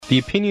The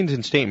opinions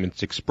and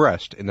statements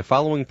expressed in the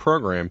following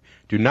program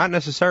do not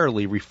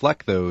necessarily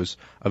reflect those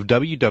of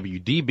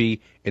WWDB,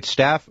 its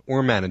staff,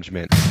 or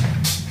management.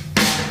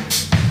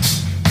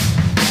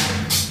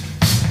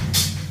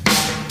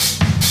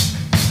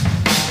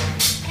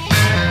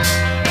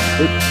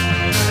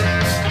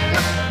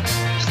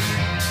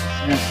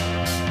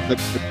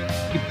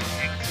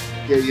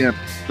 AM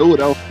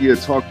Philadelphia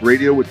Talk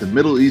Radio with the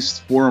Middle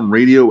East Forum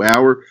Radio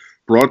Hour,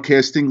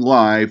 broadcasting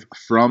live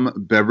from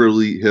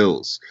Beverly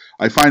Hills.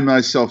 I find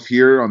myself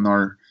here on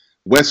our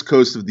west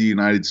coast of the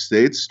United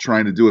States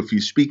trying to do a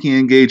few speaking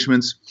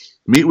engagements,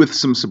 meet with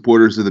some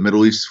supporters of the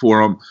Middle East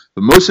Forum,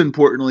 but most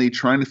importantly,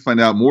 trying to find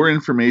out more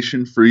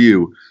information for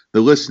you,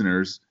 the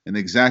listeners, and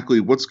exactly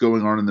what's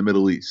going on in the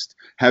Middle East.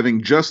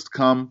 Having just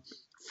come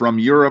from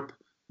Europe,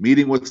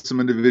 meeting with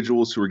some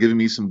individuals who are giving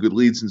me some good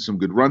leads and some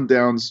good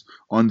rundowns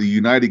on the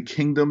United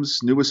Kingdom's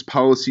newest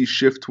policy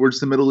shift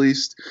towards the Middle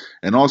East,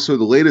 and also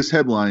the latest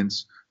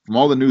headlines from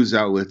all the news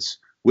outlets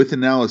with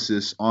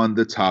analysis on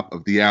the top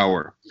of the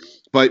hour.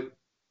 But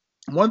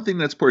one thing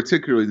that's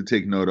particularly to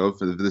take note of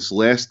for this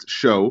last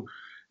show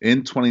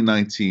in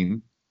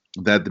 2019,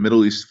 that the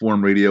Middle East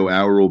Forum Radio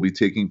Hour will be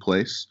taking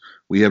place.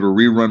 We have a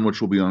rerun which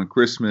will be on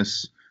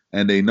Christmas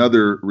and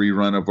another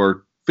rerun of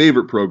our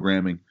favorite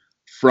programming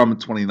from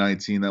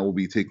 2019 that will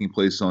be taking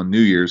place on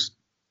New Year's.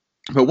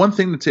 But one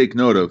thing to take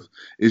note of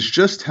is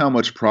just how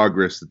much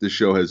progress that this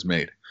show has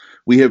made.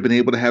 We have been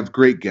able to have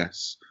great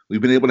guests.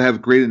 We've been able to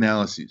have great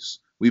analyses.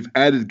 We've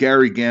added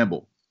Gary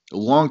Gamble, a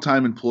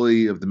longtime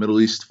employee of the Middle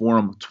East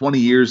Forum, 20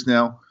 years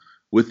now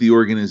with the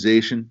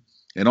organization,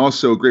 and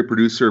also a great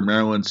producer,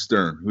 Marilyn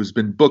Stern, who's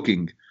been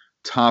booking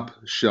top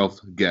shelf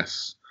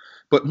guests.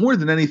 But more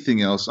than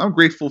anything else, I'm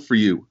grateful for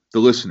you, the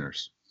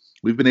listeners.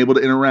 We've been able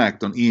to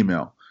interact on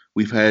email.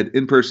 We've had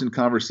in-person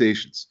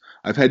conversations.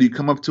 I've had you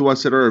come up to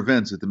us at our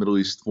events at the Middle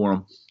East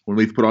Forum when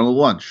we've put on a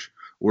lunch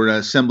or an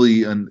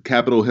assembly on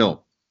Capitol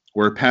Hill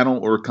or a panel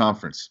or a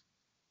conference.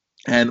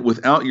 And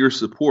without your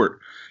support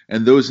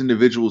and those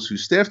individuals who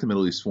staff the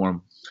Middle East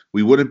Forum,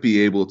 we wouldn't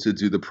be able to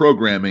do the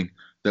programming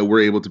that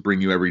we're able to bring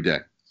you every day.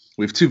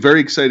 We have two very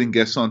exciting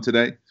guests on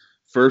today.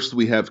 First,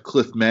 we have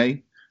Cliff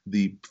May,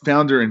 the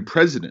founder and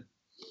president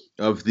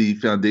of the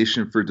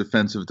Foundation for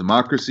Defense of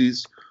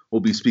Democracies.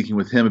 We'll be speaking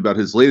with him about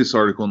his latest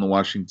article in the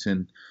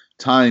Washington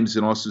Times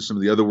and also some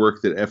of the other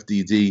work that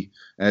FDD,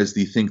 as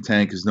the think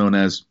tank is known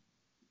as,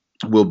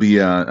 will be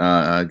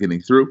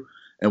getting through.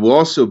 And we'll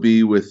also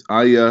be with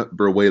Aya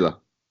Berwela,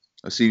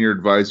 a senior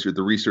advisor at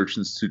the Research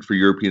Institute for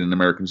European and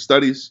American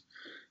Studies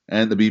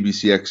and the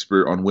BBC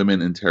expert on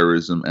women and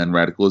terrorism and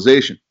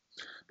radicalization.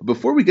 But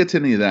before we get to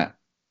any of that,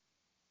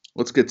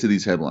 let's get to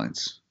these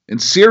headlines. In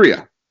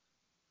Syria,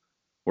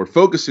 or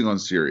focusing on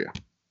Syria,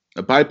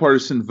 a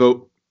bipartisan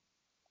vote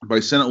by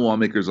Senate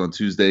lawmakers on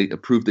Tuesday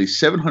approved a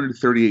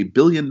 $738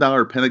 billion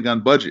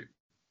Pentagon budget,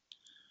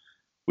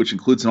 which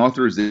includes an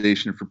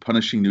authorization for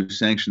punishing new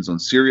sanctions on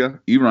Syria,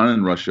 Iran,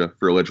 and Russia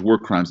for alleged war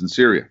crimes in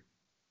Syria.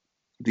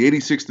 The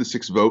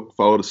 86-6 vote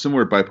followed a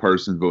similar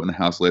bipartisan vote in the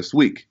House last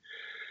week.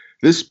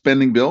 This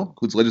spending bill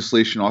includes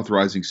legislation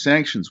authorizing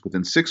sanctions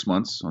within 6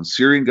 months on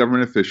Syrian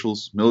government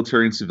officials,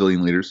 military and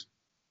civilian leaders,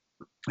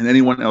 and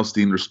anyone else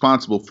deemed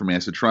responsible for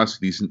mass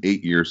atrocities in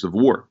 8 years of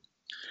war.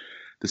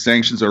 The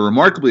sanctions are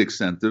remarkably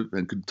extensive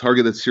and could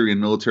target the Syrian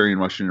military and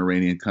Russian and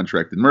Iranian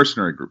contracted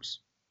mercenary groups.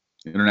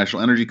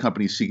 International energy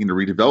companies seeking to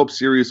redevelop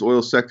Syria's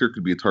oil sector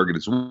could be a target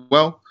as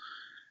well,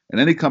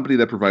 and any company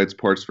that provides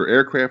parts for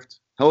aircraft,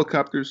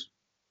 helicopters,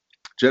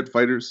 jet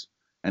fighters,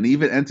 and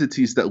even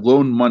entities that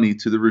loan money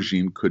to the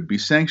regime could be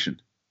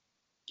sanctioned.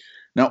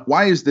 Now,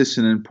 why is this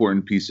an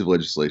important piece of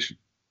legislation?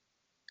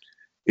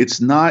 It's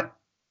not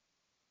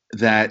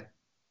that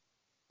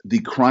the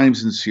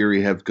crimes in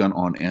Syria have gone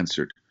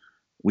unanswered.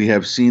 We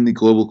have seen the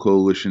global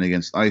coalition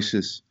against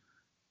ISIS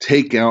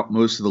take out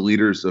most of the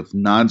leaders of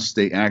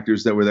non-state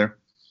actors that were there.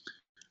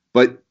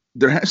 But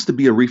there has to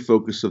be a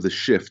refocus of the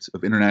shift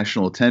of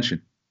international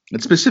attention,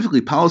 and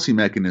specifically policy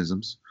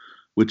mechanisms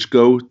which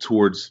go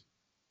towards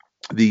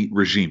the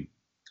regime.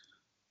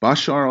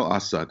 Bashar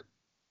al-Assad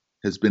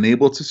has been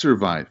able to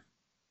survive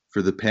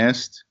for the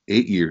past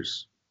 8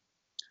 years,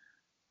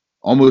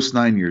 almost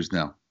 9 years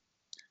now,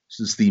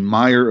 since the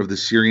mire of the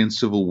Syrian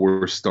civil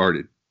war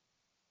started,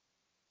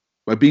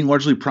 by being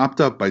largely propped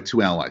up by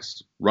two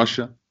allies,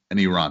 Russia and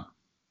Iran.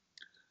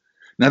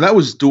 Now, that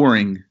was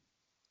during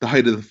the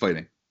height of the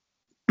fighting.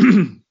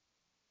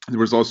 There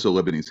was also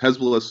Lebanese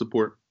Hezbollah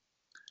support,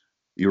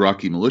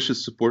 Iraqi militia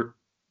support,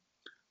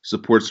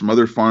 supports from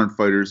other foreign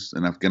fighters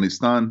in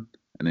Afghanistan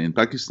and in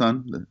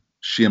Pakistan, the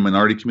Shia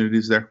minority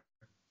communities there.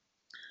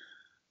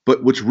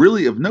 But what's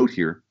really of note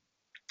here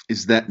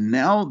is that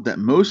now that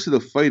most of the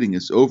fighting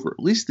is over,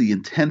 at least the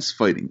intense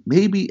fighting,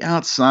 maybe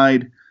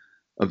outside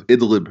of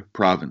Idlib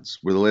province,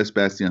 where the last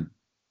bastion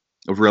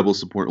of rebel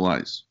support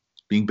lies,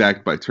 being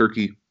backed by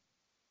Turkey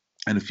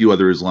and a few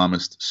other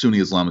Sunni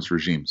Islamist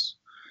regimes.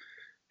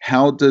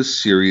 How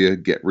does Syria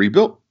get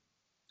rebuilt?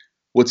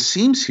 What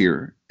seems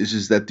here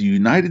is that the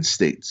United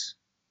States,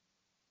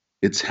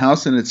 its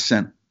House and its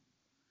Senate,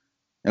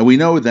 and we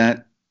know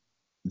that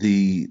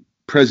the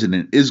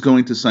president is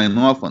going to sign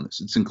off on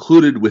this. It's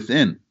included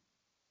within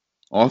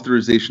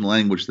authorization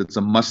language that's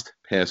a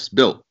must-pass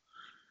bill.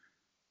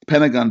 The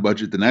Pentagon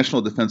budget, the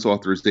National Defense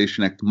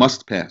Authorization Act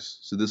must pass,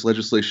 so this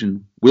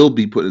legislation will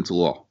be put into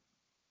law.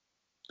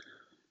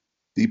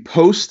 The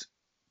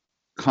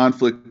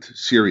post-conflict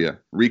Syria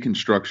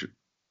reconstruction,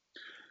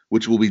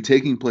 which will be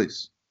taking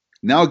place,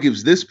 now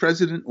gives this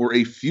president or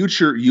a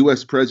future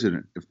U.S.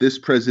 president, if this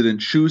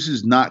president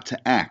chooses not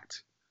to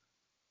act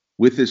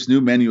with this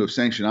new menu of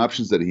sanction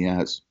options that he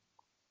has,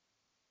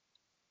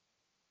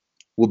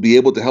 will be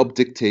able to help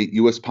dictate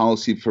U.S.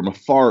 policy from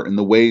afar in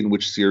the way in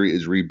which Syria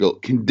is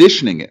rebuilt,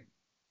 conditioning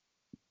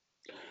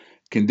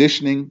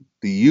the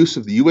use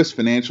of the U.S.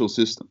 financial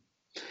system,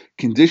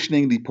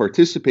 conditioning the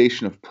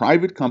participation of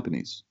private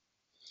companies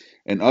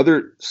and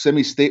other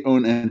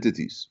semi-state-owned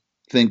entities.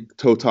 Think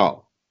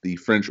Total, the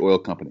French oil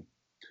company.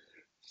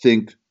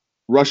 Think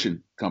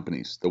Russian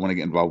companies that want to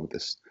get involved with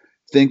this.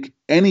 Think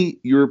any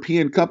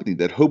European company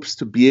that hopes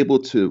to be able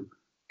to,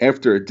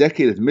 after a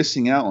decade of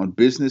missing out on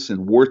business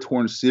in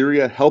war-torn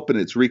Syria, help in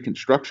its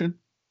reconstruction.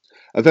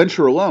 A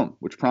venture alone,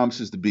 which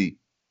promises to be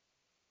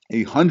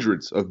a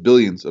hundreds of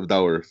billions of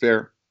dollar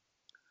affair,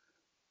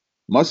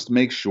 must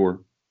make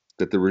sure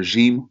that the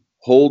regime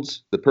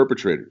holds the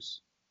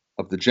perpetrators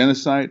of the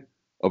genocide,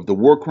 of the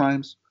war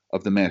crimes,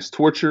 of the mass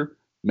torture,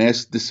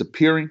 mass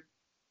disappearing,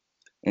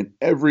 and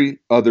every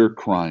other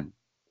crime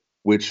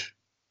which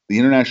the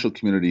international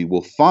community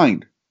will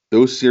find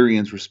those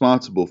Syrians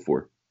responsible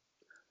for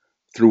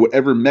through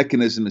whatever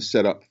mechanism is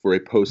set up for a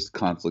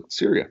post-conflict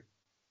Syria.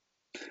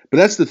 But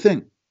that's the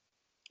thing.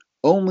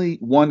 Only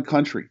one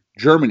country,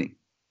 Germany,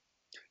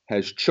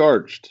 has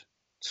charged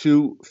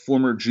 2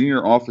 former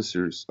junior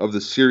officers of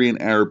the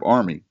Syrian Arab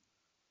Army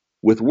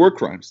with war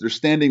crimes. They're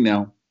standing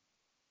now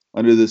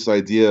under this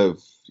idea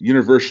of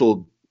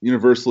universal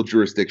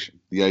jurisdiction,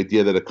 the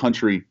idea that a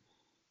country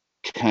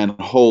can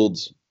hold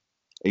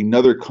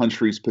another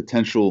country's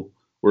potential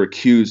or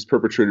accused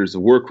perpetrators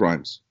of war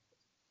crimes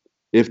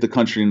if the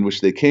country in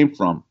which they came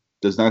from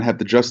does not have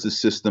the justice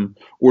system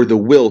or the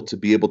will to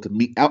be able to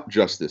mete out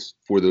justice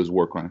for those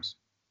war crimes.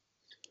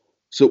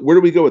 So where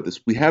do we go with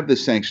this? We have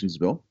this sanctions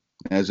bill,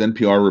 as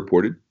NPR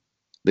reported.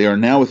 They are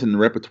now within the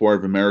repertoire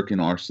of American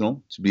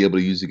arsenal to be able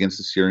to use against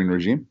the Syrian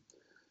regime.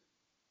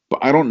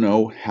 But I don't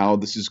know how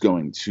this is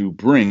going to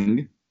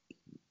bring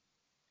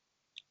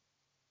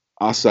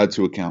Assad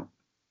to account.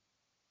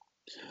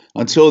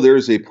 Until there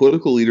is a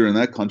political leader in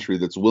that country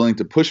that's willing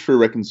to push for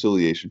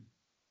reconciliation.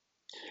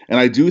 And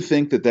I do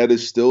think that that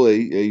is still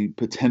a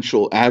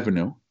potential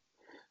avenue.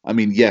 I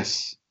mean,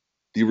 yes,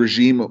 the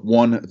regime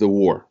won the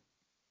war.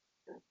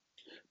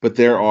 But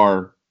there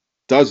are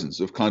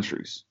dozens of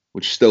countries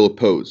which still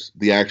oppose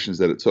the actions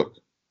that it took.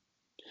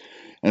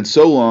 And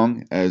so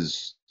long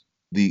as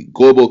the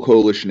global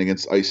coalition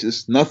against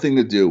ISIS, nothing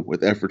to do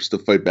with efforts to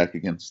fight back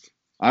against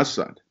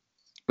Assad.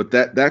 But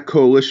that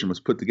coalition was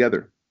put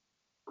together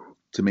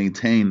to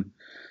maintain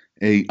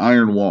an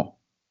iron wall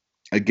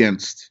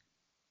against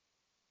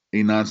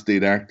a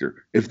non-state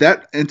actor. If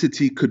that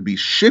entity could be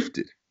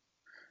shifted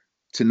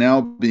to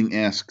now being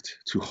asked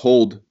to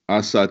hold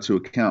Assad to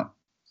account,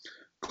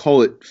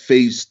 call it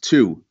phase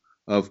 2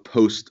 of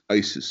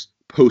post-ISIS,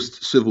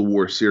 post-Civil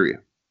War Syria,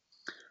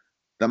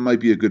 that might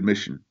be a good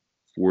mission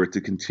for it to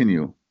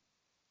continue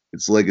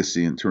its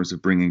legacy in terms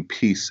of bringing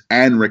peace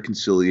and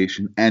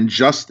reconciliation and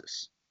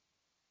justice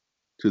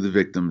to the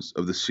victims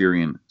of the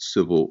Syrian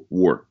civil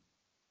war.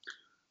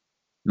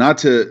 Not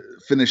to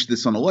finish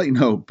this on a light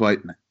note, but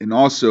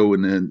also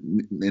in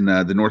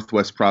the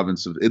northwest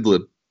province of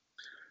Idlib,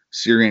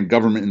 Syrian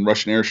government and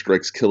Russian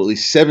airstrikes killed at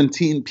least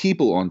 17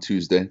 people on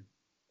Tuesday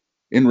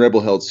in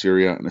rebel-held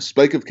Syria, and a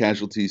spike of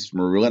casualties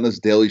from relentless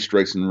daily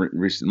strikes in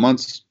recent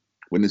months,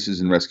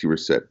 witnesses and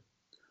rescuers said.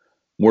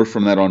 More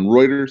from that on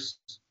Reuters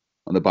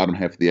on the bottom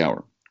half of the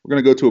hour. We're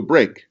going to go to a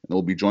break, and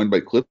we'll be joined by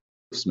Cliff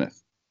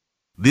Smith.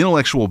 The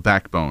intellectual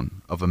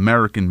backbone of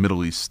American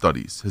Middle East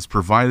studies has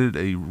provided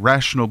a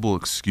rationable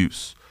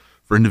excuse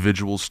for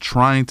individuals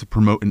trying to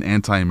promote an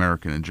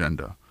anti-American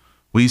agenda.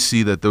 We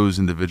see that those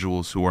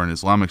individuals who are in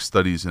Islamic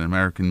studies and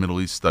American Middle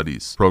East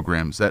studies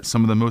programs at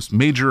some of the most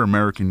major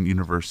American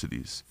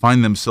universities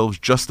find themselves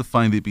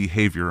justifying the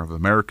behavior of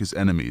America's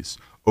enemies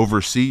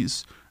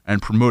overseas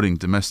and promoting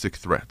domestic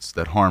threats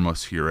that harm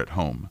us here at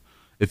home.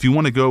 If you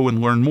want to go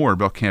and learn more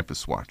about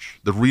Campus Watch,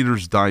 the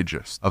Reader's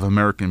Digest of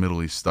American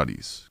Middle East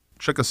Studies,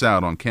 check us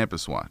out on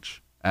Campus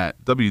Watch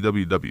at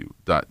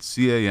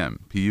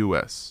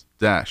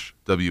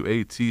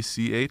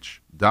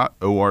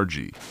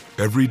www.campus-watch.org.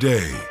 Every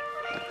day,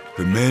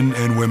 the men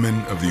and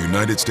women of the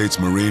United States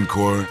Marine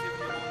Corps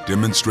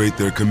demonstrate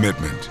their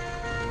commitment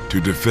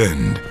to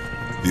defend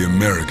the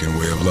American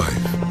way of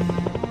life.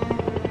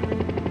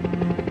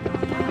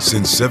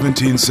 Since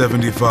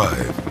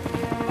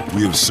 1775,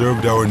 we have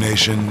served our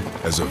nation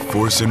as a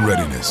force in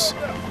readiness.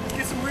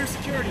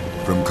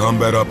 From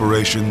combat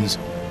operations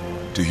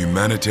to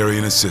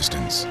humanitarian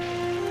assistance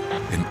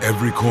in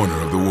every corner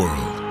of the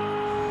world.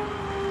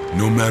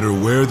 No matter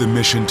where the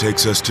mission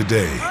takes us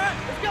today,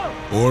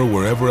 or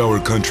wherever our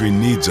country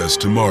needs us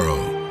tomorrow,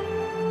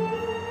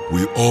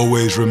 we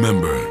always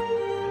remember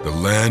the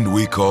land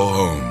we call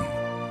home.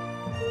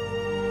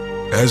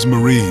 As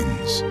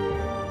Marines,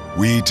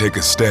 we take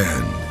a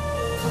stand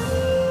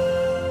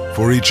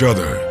for each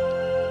other,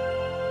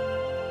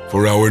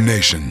 for our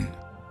nation,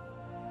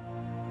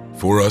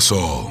 for us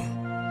all,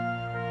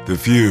 the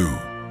few,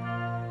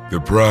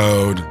 the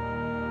proud,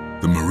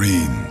 the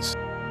Marines.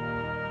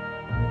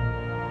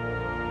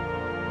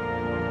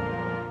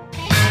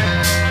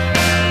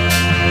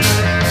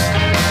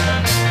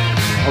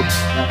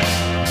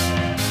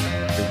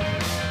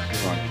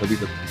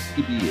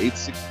 WWTB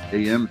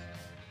 860 AM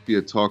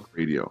via Talk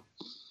Radio.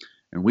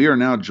 And we are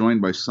now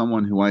joined by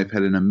someone who I've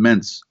had an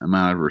immense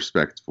amount of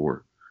respect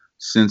for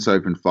since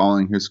I've been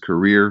following his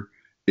career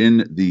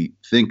in the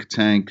think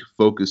tank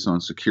focused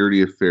on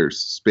security affairs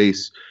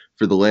space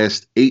for the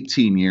last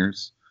 18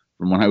 years,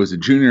 from when I was a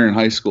junior in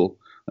high school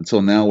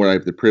until now, where I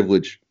have the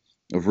privilege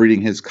of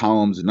reading his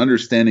columns and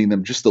understanding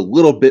them just a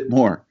little bit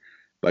more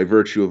by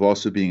virtue of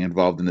also being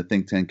involved in the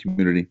think tank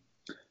community.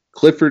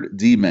 Clifford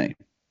D. May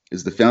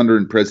is the founder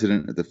and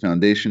president of the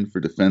Foundation for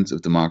Defense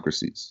of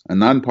Democracies, a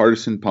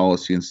nonpartisan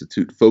policy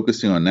institute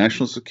focusing on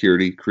national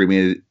security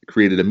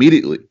created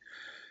immediately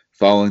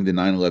following the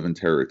 9/11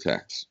 terror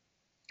attacks.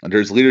 Under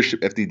his leadership,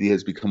 FDD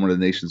has become one of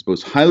the nation's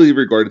most highly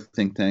regarded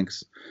think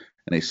tanks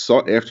and a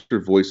sought-after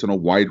voice on a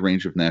wide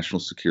range of national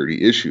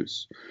security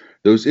issues.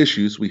 Those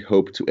issues we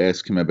hope to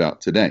ask him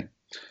about today.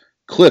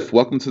 Cliff,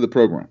 welcome to the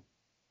program.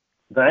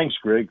 Thanks,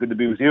 Greg. Good to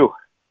be with you.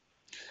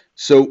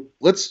 So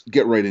let's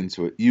get right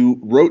into it. You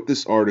wrote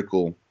this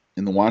article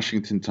in the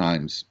Washington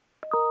Times,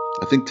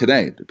 I think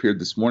today. It appeared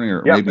this morning,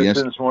 or maybe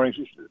yesterday. This morning's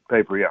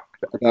paper, yeah.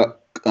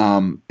 About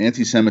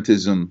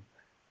anti-Semitism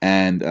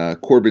and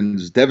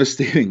Corbyn's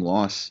devastating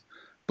loss,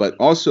 but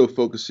also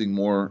focusing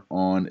more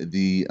on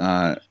the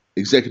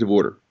executive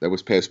order that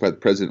was passed by the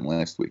president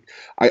last week.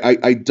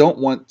 I don't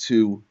want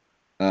to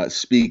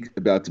speak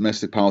about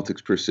domestic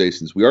politics per se,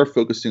 since we are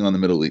focusing on the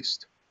Middle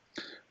East.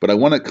 But I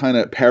want to kind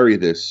of parry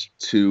this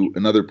to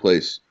another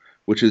place,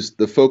 which is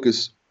the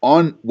focus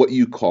on what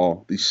you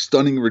call the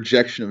stunning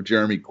rejection of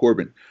Jeremy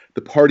Corbyn,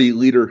 the party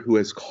leader who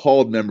has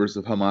called members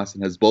of Hamas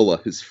and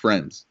Hezbollah his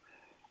friends.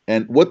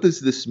 And what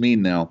does this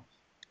mean now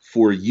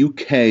for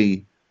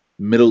UK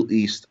Middle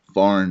East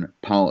foreign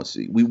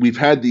policy? We've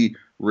had the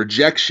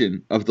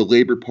rejection of the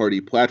Labour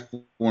Party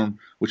platform,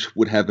 which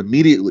would have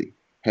immediately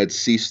had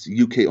ceased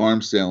UK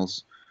arms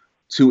sales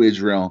to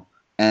Israel,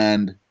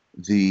 and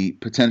the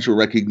potential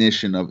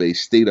recognition of a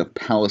state of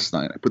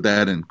Palestine. I put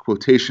that in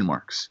quotation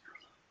marks.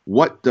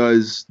 What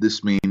does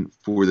this mean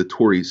for the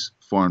Tories'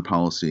 foreign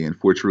policy and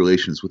for its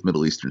relations with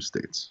Middle Eastern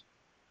states?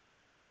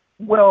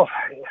 Well,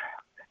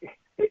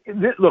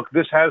 look,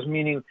 this has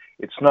meaning.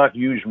 It's not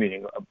huge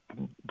meaning.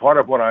 Part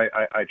of what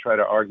I try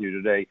to argue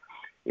today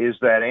is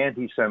that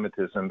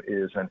anti-Semitism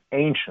is an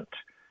ancient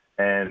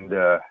and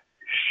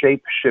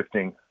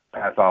shape-shifting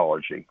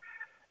pathology.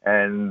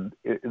 And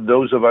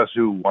those of us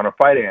who want to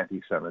fight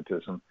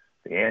anti-Semitism,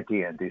 the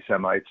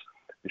anti-Semites,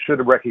 should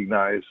have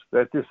recognized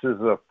that this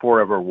is a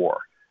forever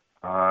war.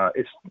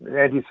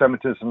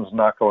 Anti-Semitism is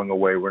not going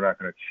away. We're not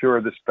going to cure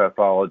this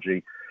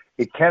pathology.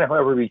 It can,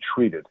 however, be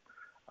treated.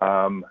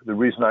 The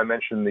reason I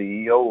mentioned the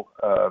EO,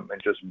 and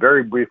just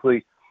very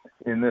briefly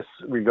in this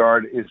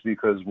regard, is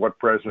because what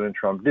President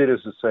Trump did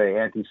is to say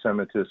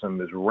anti-Semitism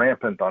is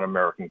rampant on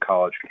American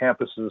college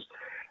campuses.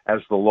 As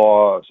the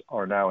laws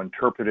are now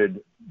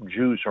interpreted,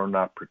 Jews are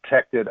not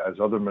protected as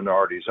other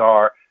minorities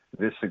are.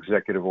 This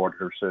executive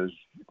order says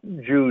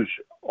Jews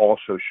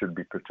also should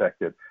be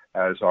protected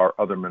as are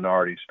other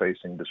minorities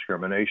facing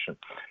discrimination.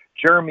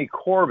 Jeremy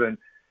Corbyn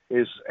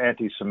is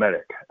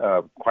anti-Semitic,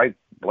 quite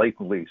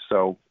blatantly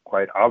so,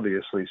 quite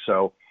obviously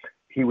so.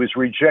 He was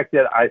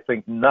rejected, I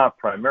think, not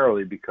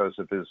primarily because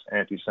of his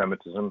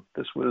anti-Semitism.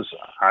 This was,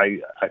 I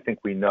think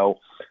we know,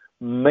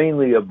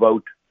 mainly a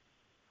vote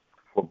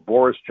for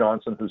Boris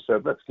Johnson, who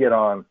said, let's get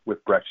on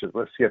with Brexit.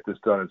 Let's get this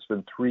done. It's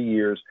been 3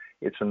 years.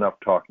 It's enough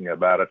talking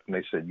about it. And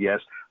they said yes.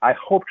 I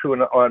hope to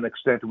an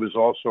extent it was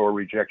also a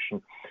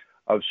rejection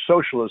of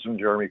socialism.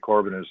 Jeremy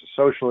Corbyn is a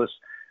socialist.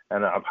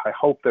 And I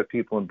hope that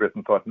people in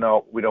Britain thought,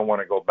 no, we don't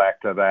want to go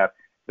back to that.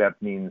 That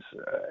means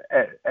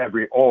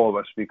all of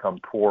us become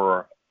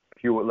poorer,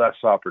 less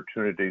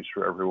opportunities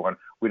for everyone.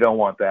 We don't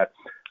want that.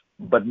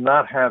 But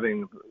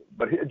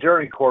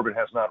Jeremy Corbyn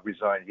has not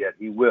resigned yet.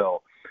 He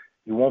will.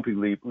 He won't be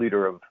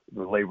leader of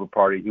the Labour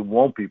Party. He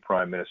won't be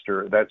prime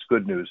minister. That's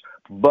good news.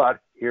 But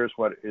here's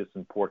what is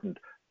important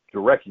to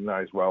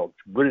recognize. Well,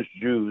 British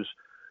Jews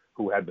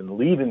who had been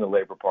leaving the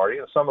Labour Party,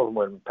 and some of them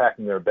were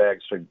packing their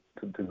bags to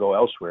go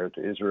elsewhere,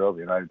 to Israel, the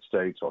United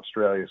States,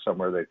 Australia,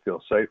 somewhere they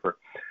feel safer,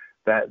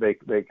 that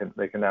they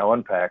can now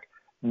unpack.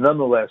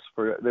 Nonetheless,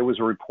 there was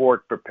a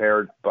report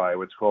prepared by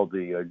what's called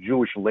the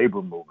Jewish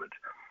Labor Movement,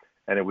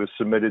 and it was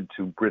submitted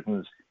to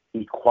Britain's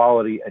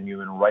Equality and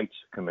Human Rights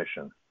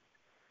Commission.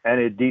 And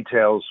it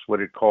details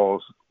what it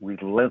calls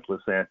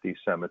relentless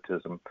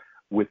anti-Semitism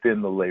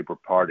within the Labour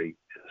Party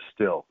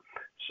still.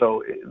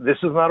 So this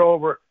is not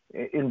over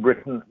in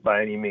Britain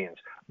by any means.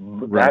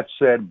 Right. That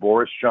said,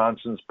 Boris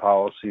Johnson's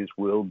policies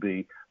will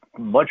be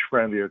much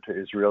friendlier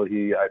to Israel.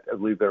 I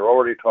believe they're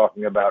already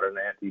talking about an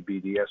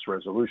anti-BDS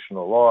resolution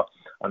of law,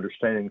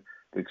 understanding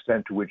the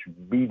extent to which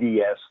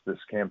BDS, this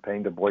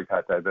campaign to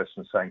boycott, divest,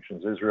 and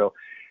sanctions Israel,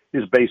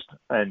 is based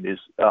and is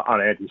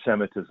on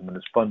anti-Semitism and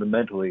is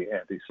fundamentally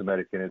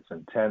anti-Semitic in its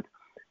intent.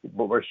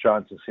 Boris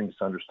Johnson seems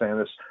to understand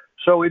this.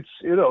 So it's,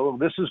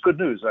 this is good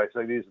news. I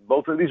say these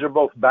are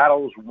both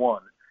battles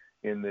won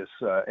in this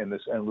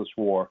endless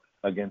war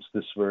against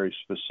this very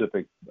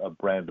specific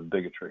brand of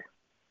bigotry.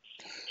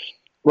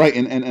 Right,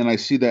 and I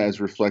see that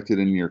as reflected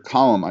in your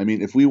column. I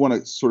mean, if we want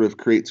to sort of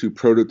create two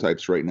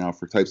prototypes right now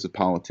for types of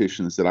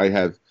politicians that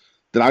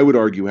I would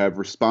argue have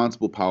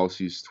responsible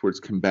policies towards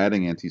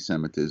combating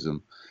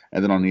anti-Semitism,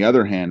 and then on the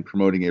other hand,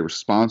 promoting a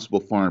responsible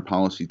foreign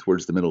policy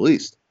towards the Middle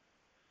East.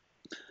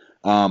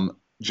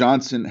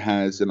 Johnson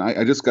has, and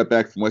I just got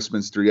back from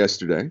Westminster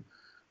yesterday,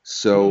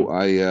 so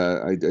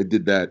I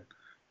did that,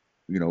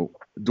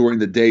 during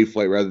the day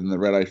flight rather than the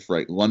red-eye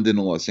flight, London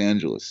to Los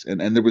Angeles.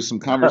 And there was some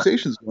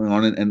conversations going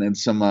on and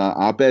some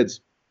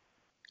op-eds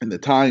in the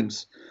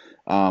Times.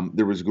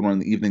 There was going on in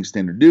the Evening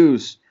Standard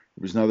News.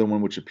 There was another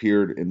one which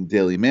appeared in the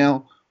Daily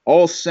Mail,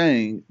 all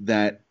saying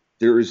that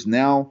there is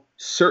now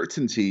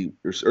certainty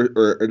or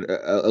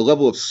a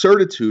level of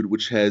certitude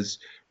which has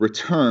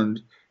returned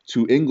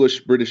to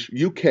English, British,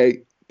 UK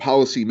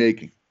policy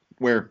making,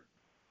 where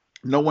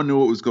no one knew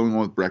what was going on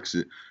with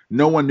Brexit.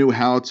 No one knew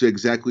how to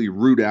exactly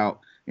root out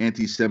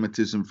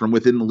anti-Semitism from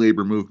within the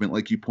labor movement,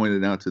 like you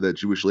pointed out to that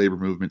Jewish labor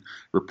movement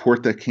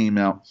report that came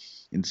out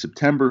in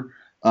September.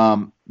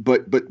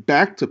 But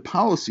back to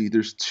policy,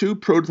 there's two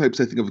prototypes,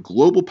 I think, of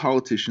global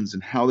politicians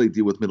and how they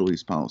deal with Middle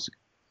East policy.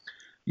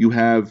 You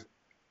have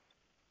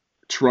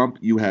Trump,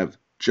 you have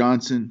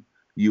Johnson,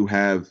 you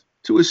have,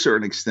 to a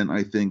certain extent,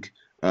 I think,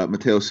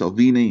 Matteo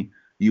Salvini,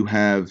 you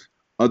have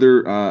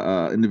other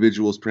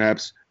individuals,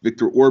 perhaps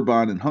Viktor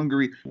Orban in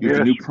Hungary. You have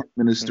the new Prime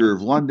Minister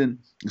of London,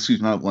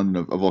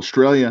 of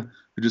Australia,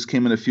 who just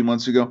came in a few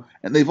months ago.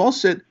 And they've all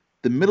said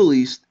the Middle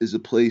East is a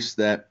place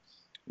that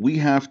we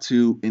have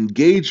to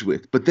engage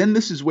with. But then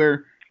this is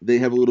where they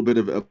have a little bit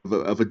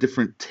of a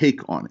different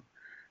take on it.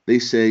 They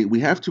say we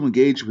have to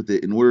engage with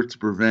it in order to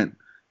prevent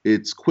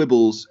its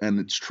quibbles and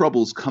its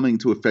troubles coming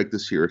to affect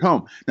us here at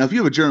home. Now, if you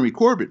have a Jeremy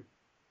Corbyn,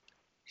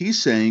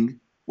 he's saying,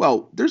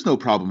 well, there's no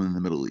problem in the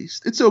Middle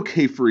East. It's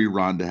okay for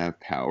Iran to have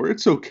power.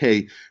 It's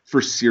okay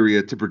for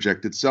Syria to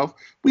project itself.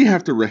 We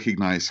have to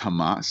recognize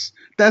Hamas.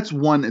 That's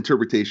one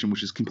interpretation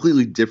which is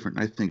completely different,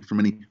 I think, from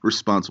any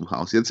responsible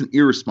policy. That's an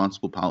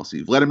irresponsible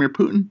policy. Vladimir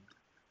Putin,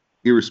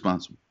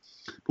 irresponsible.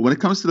 But when it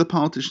comes to the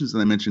politicians that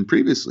I mentioned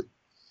previously,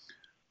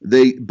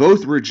 they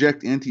both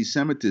reject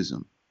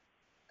anti-Semitism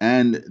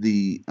and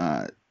the,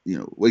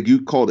 like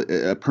you called it,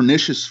 a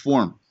pernicious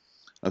form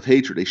of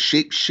hatred, a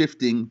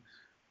shape-shifting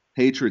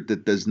hatred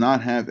that does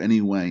not have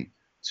any way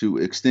to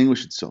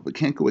extinguish itself. It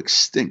can't go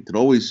extinct. It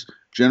always,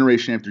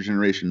 generation after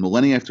generation,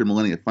 millennia after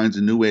millennia, finds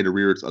a new way to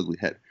rear its ugly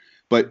head.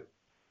 But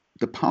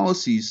the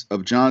policies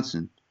of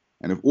Johnson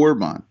and of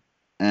Orban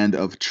and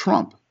of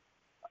Trump,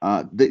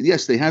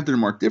 yes, they have their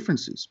marked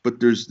differences,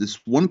 but there's this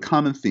one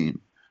common theme,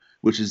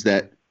 which is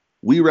that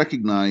we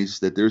recognize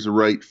that there's a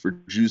right for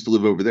Jews to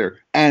live over there.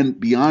 And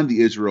beyond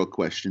the Israel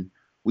question,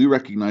 we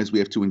recognize we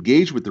have to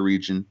engage with the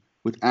region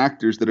with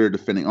actors that are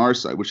defending our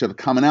side, which have a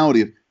commonality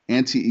of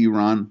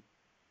anti-Iran,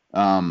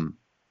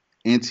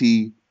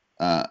 anti-Shia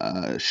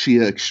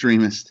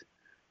extremist,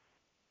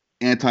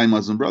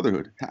 anti-Muslim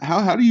Brotherhood.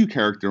 How do you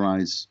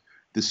characterize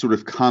this sort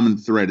of common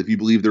thread, if you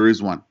believe there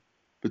is one,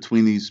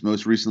 between these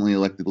most recently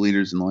elected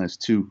leaders in the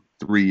last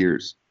 2-3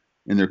 years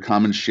in their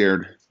common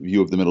shared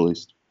view of the Middle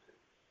East?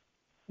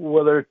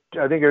 Well,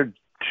 I think there are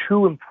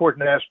two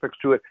important aspects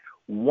to it.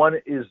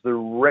 One is the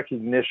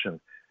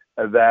recognition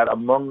that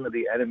among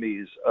the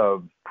enemies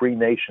of free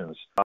nations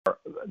are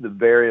the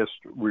various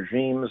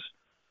regimes,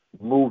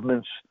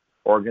 movements,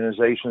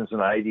 organizations,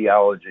 and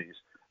ideologies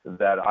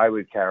that I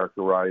would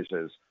characterize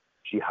as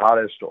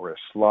jihadist or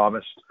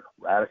Islamist,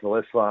 radical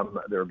Islam.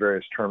 There are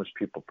various terms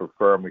people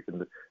prefer, and we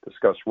can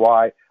discuss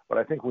why, but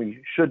I think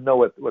we should know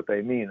what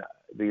they mean.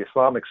 The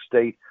Islamic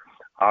State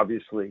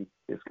obviously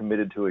is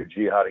committed to a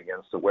jihad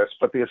against the West,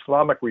 but the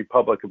Islamic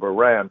Republic of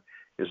Iran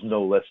is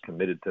no less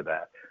committed to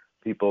that.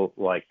 People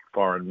like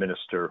Foreign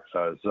Minister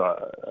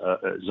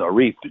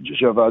Zarif,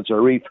 Javad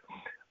Zarif,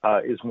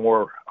 is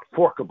more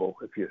forkable,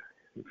 if you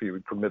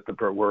would permit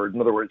the word.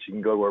 In other words, you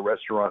can go to a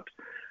restaurant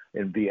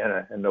in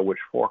Vienna and know which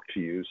fork to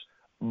use.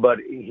 But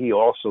he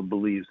also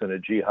believes in a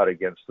jihad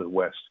against the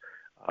West,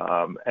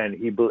 and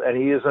he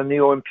is a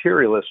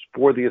neo-imperialist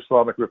for the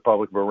Islamic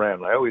Republic of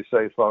Iran. I always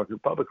say Islamic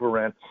Republic of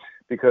Iran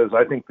because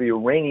I think the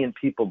Iranian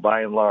people,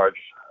 by and large,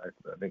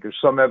 I think there's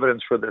some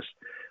evidence for this,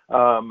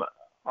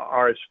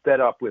 are as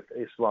fed up with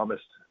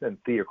Islamist and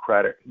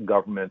theocratic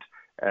government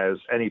as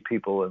any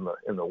people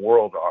in the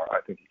world are.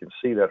 I think you can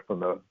see that from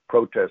the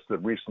protests that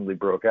recently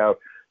broke out,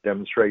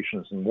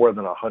 demonstrations in more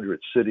than 100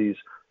 cities,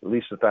 at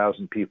least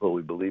 1,000 people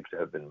we believe to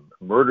have been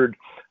murdered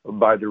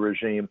by the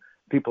regime.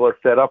 people are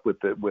fed up with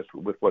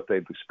what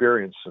they've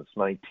experienced since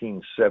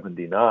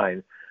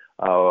 1979,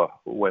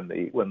 when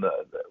the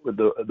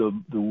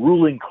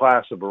ruling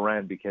class of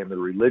Iran became the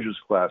religious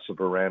class of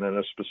Iran, and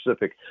a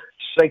specific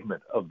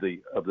segment of the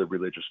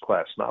religious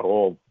class, not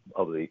all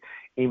of the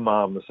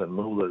imams and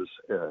mullahs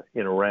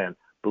in Iran,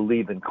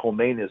 believe in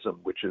Khomeinism,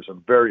 which is a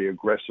very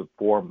aggressive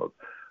form of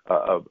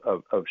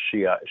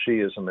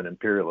Shiism and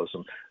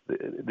imperialism.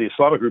 The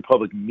Islamic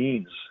Republic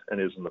means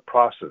and is in the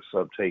process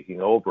of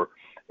taking over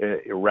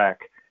Iraq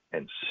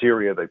and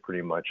Syria. They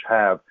pretty much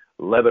have.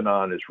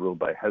 Lebanon is ruled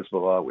by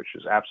Hezbollah, which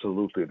is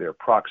absolutely their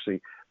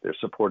proxy. They're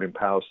supporting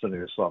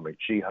Palestinian Islamic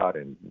Jihad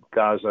in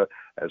Gaza,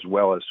 as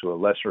well as to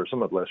a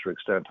somewhat lesser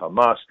extent,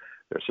 Hamas.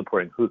 They're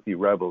supporting Houthi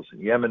rebels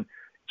in Yemen.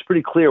 It's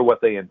pretty clear what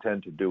they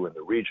intend to do in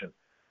the region.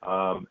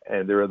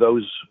 And there are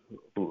those,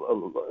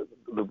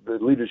 the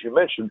leaders you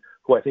mentioned,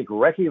 who I think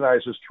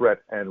recognize this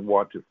threat and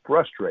want to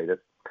frustrate it.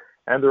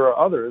 And there are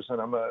others,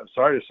 and I'm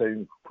sorry to say,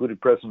 including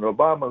President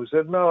Obama, who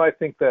said, no, I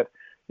think that,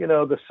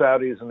 the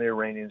Saudis and the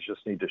Iranians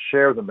just need to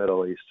share the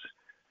Middle East.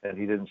 And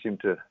he didn't seem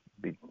to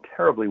be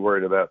terribly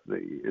worried about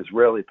the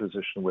Israeli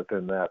position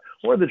within that,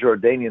 or the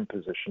Jordanian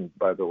position,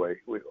 by the way,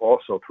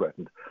 also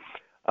threatened.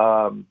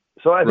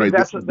 So I think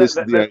that's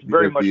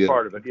very much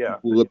part of it, yeah.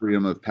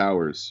 Equilibrium of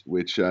powers,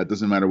 which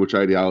doesn't matter which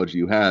ideology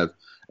you have,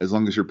 as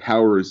long as your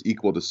power is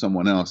equal to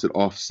someone else, it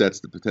offsets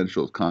the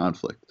potential of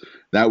conflict.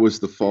 That was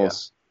the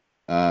false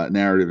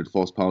narrative and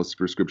false policy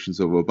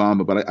prescriptions of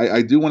Obama. But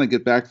I do want to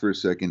get back for a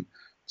second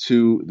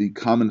to the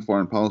common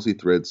foreign policy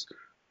threads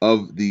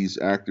of these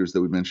actors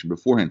that we mentioned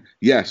beforehand.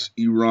 Yes,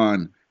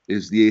 Iran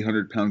is the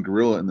 800-pound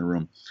gorilla in the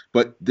room,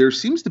 but there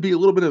seems to be a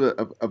little bit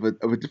of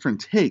a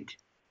different take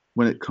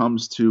when it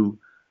comes to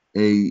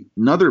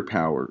another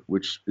power,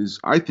 which is,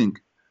 I think,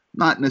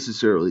 not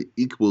necessarily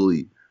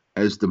equally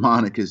as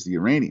demonic as the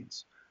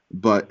Iranians,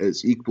 but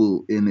as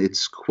equal in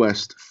its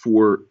quest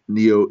for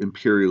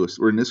neo-imperialist,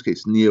 or in this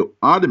case,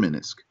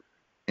 neo-Ottomanist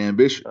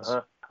ambitions.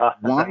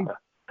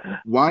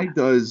 Why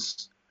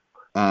does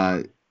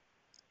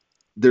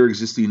there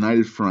exist a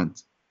united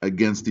front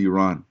against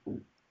Iran?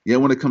 Yet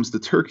when it comes to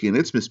Turkey and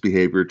its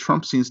misbehavior,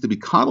 Trump seems to be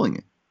coddling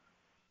it.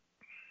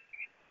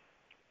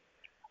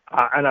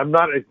 And I'm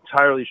not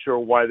entirely sure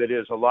why that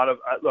is.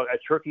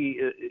 Turkey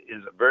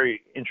is a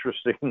very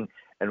interesting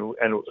and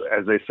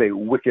as they say,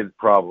 wicked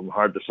problem,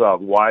 hard to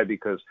solve. Why?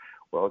 Because,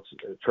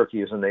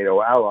 Turkey is a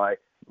NATO ally,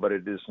 but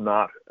it is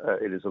not.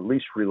 It is the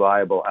least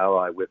reliable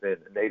ally within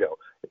NATO.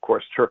 Of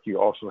course, Turkey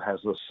also has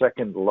the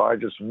second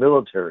largest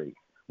military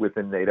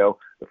within NATO,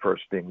 the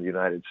first being the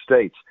United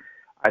States.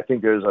 I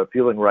think there's a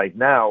feeling right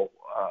now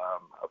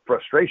of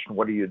frustration.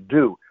 What do you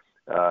do?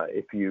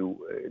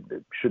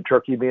 Should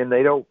Turkey be in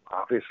NATO?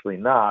 Obviously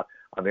not.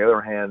 On the other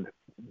hand,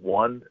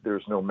 one,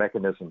 there's no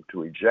mechanism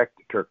to eject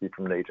Turkey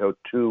from NATO.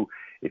 Two,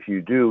 if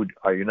you do,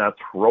 are you not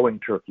throwing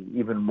Turkey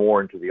even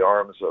more into the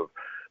arms of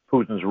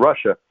Putin's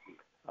Russia?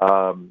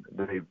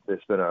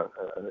 There's been a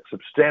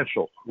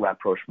substantial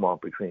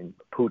rapprochement between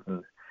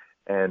Putin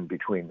and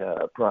between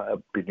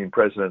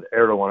President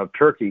Erdogan of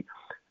Turkey.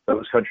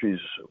 Those countries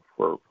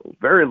for a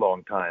very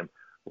long time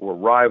were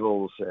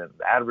rivals and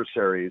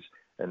adversaries,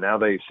 and now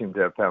they seem to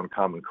have found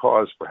common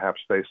cause,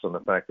 perhaps based on the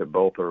fact that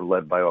both are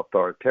led by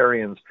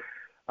authoritarians.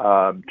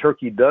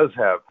 Turkey does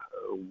have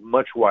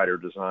much wider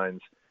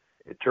designs.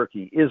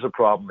 Turkey is a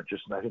problem.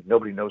 I think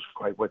nobody knows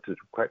quite what to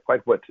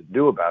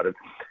do about it.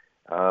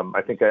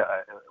 I think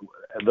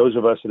those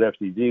of us at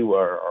FDD,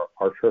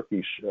 our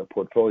Turkish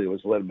portfolio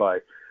is led by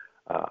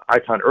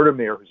Aytan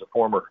Erdemir, who's a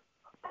former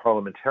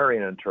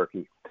parliamentarian in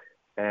Turkey,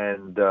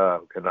 and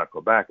cannot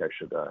go back. I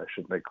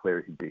should make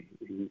clear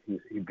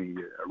he'd be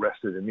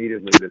arrested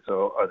immediately. There's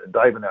an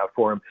indictment out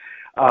for him.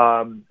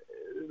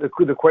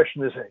 The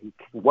question is,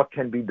 what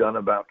can be done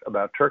about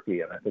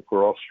Turkey? And I think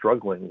we're all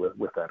struggling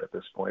with that at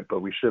this point.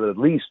 But we should at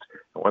least,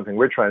 one thing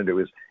we're trying to do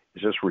is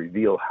just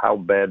reveal how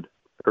bad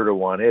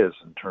Erdogan is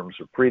in terms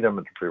of freedom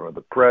of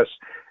the press,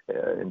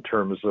 in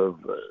terms of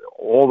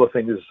all the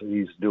things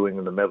he's doing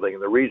in the meddling in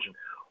the region.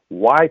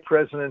 Why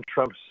President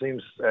Trump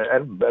seems,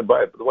 and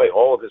by the way,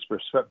 all of his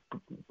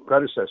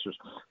predecessors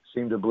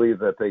seem to believe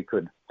that they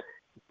could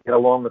get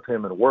along with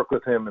him and work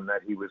with him, and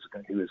that he was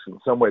in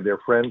some way their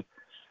friend.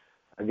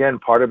 Again,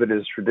 part of it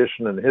is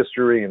tradition and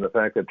history, and the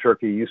fact that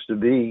Turkey used to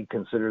be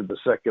considered the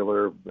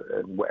secular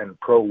and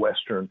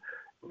pro-Western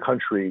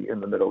country in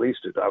the Middle East.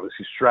 It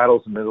obviously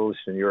straddles the Middle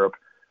East and Europe,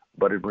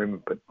 but it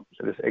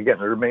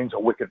remains a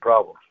wicked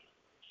problem.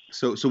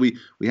 So we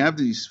have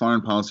these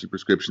foreign policy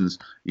prescriptions.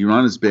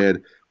 Iran is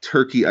bad.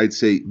 Turkey, I'd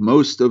say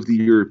most of the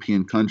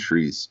European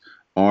countries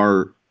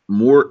are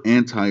more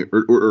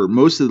or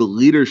most of the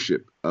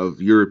leadership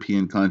of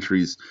European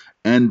countries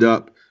end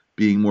up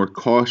being more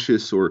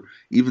cautious, or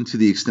even to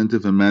the extent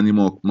of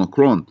Emmanuel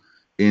Macron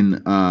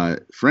in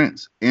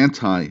France,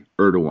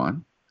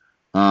 anti-Erdogan.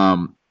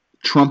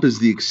 Trump is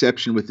the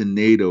exception within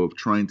NATO of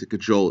trying to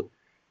cajole it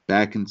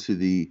back into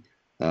the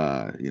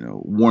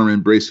warm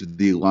embrace of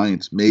the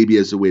alliance, maybe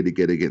as a way to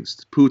get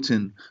against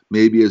Putin,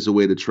 maybe as a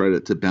way to try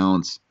to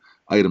balance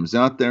items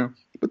out there.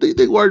 but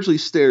they largely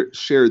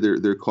share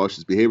their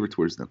cautious behavior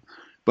towards them.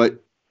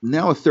 But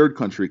now a third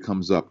country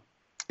comes up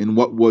in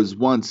what was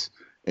once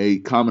a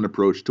common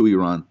approach to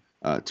Iran,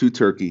 to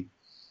Turkey,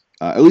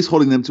 at least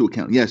holding them to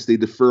account. Yes, they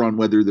differ on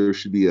whether there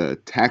should be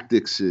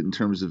tactics in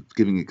terms of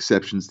giving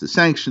exceptions to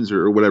sanctions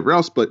or whatever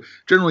else, but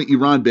generally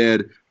Iran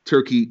bad,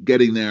 Turkey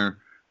getting there.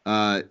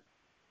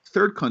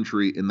 Third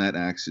country in that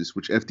axis,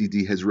 which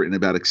FDD has written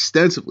about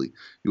extensively.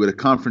 You had a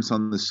conference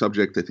on this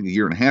subject, I think, a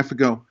year and a half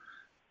ago,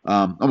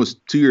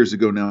 almost 2 years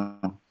ago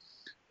now,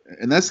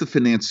 and that's the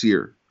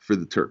financier for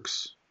the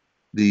Turks,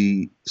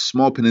 the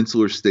small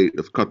peninsular state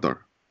of Qatar.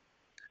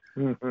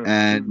 Mm-hmm.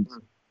 And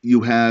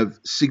you have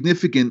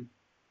significant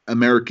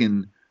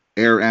American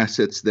air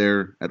assets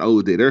there at Al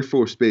Udeid Air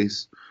Force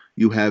Base.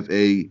 You have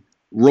a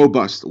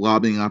robust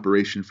lobbying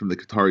operation from the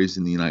Qataris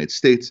in the United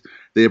States.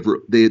 They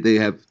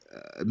have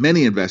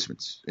many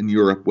investments in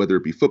Europe, whether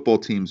it be football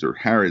teams or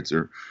Harrods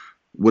or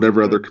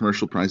whatever other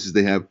commercial prizes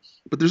they have.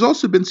 But there's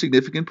also been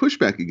significant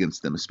pushback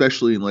against them,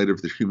 especially in light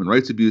of their human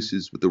rights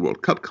abuses with the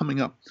World Cup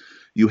coming up.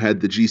 You had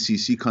the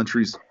GCC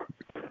countries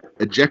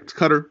eject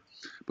Qatar.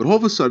 But all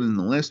of a sudden, in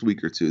the last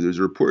week or two, there's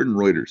a report in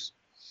Reuters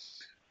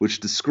which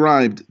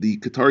described the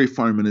Qatari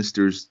foreign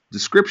minister's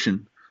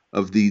description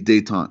of the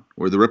détente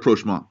or the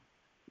rapprochement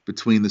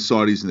between the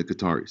Saudis and the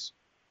Qataris.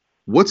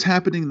 What's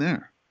happening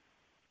there?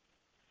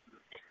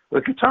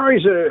 Well, Qatar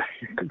is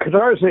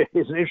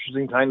an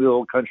interesting, tiny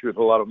little country with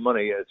a lot of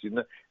money, as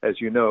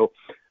you know,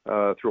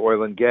 through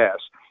oil and gas.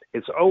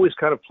 It's always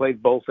kind of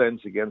played both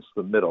ends against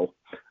the middle,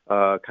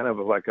 kind of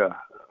like a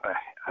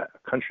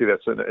country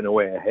that's in a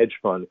way a hedge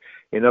fund.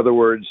 In other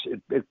words,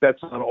 it bets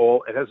on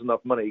all. It has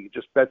enough money. It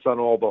just bets on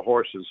all the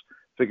horses,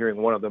 figuring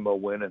one of them will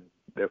win, and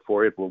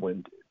therefore it will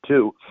win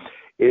too.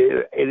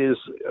 It is,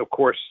 of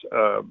course,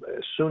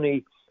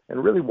 Sunni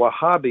and really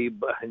Wahhabi,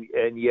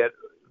 and yet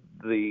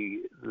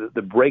the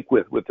break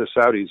with the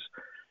Saudis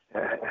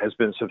has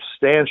been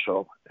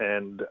substantial,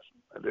 and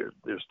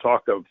there's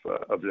talk of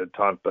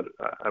détente, but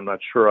I'm not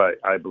sure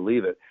I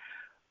believe it.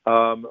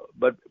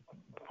 But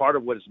part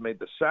of what has made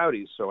the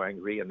Saudis so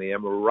angry, and the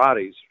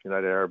Emiratis,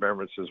 United Arab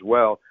Emirates as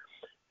well,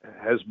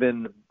 has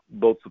been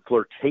both the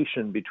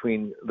flirtation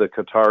between the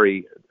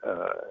Qatari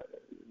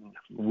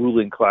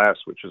ruling class,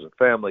 which is a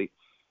family,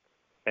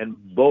 and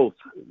both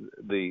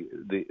the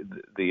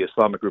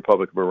Islamic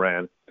Republic of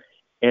Iran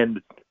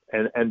and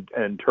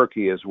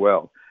Turkey as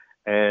well.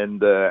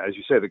 And as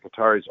you say, the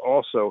Qataris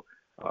also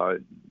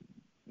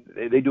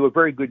they do a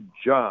very good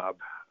job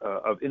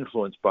of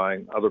influence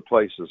buying other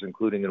places,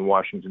 including in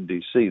Washington,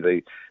 D.C.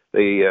 They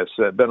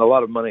spend a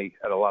lot of money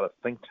at a lot of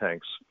think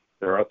tanks.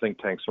 There are think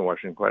tanks in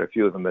Washington, quite a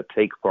few of them that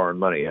take foreign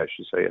money. I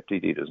should say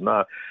FDD does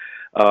not,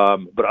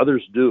 but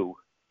others do.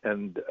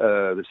 And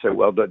they say,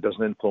 well, that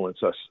doesn't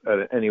influence us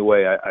in any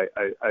way.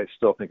 I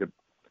still think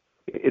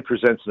it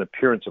presents an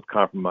appearance of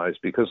compromise,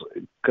 because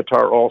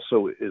Qatar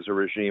also is a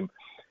regime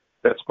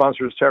that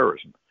sponsors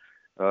terrorism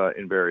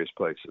in various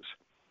places.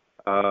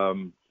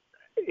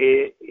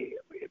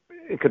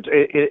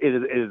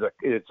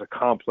 It's a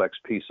complex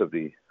piece of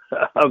the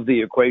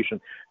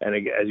equation, and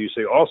as you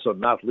say, also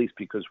not least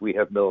because we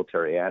have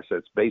military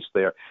assets based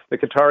there. The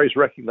Qataris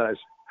recognize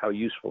how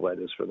useful that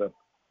is for them.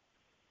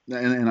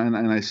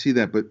 And I see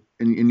that, but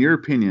in your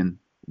opinion,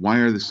 why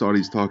are the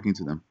Saudis talking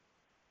to them?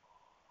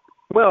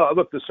 Well,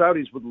 look, the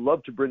Saudis would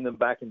love to bring them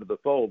back into the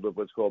fold of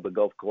what's called the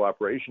Gulf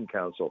Cooperation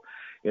Council.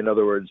 In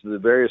other words, the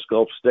various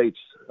Gulf states,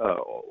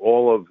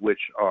 all of which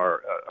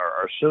are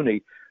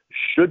Sunni,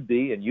 should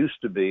be and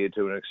used to be,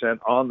 to an extent,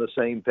 on the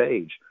same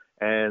page.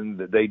 And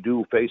they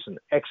do face an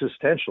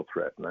existential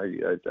threat, and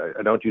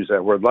I don't use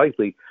that word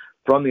lightly,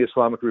 from the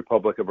Islamic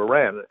Republic of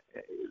Iran.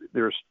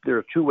 There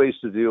are two ways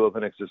to deal with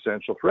an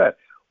existential threat.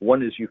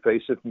 One is you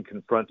face it and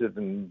confront it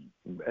and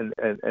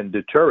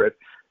deter it.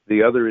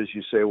 The other is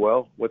you say,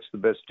 well, what's the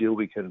best deal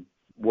we can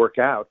work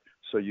out,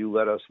 so you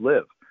let us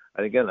live?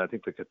 And again, I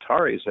think the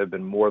Qataris have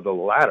been more the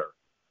latter.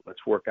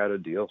 Let's work out a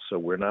deal so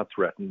we're not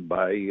threatened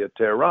by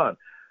Tehran.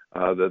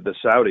 The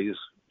Saudis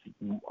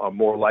are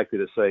more likely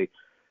to say,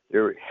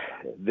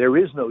 there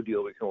is no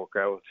deal we can work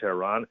out with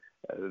Tehran.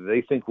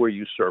 They think we're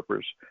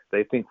usurpers.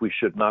 They think we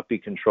should not be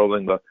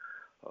controlling the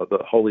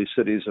holy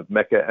cities of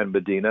Mecca and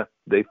Medina.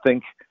 They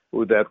think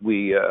that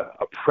we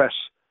oppress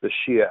the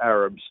Shia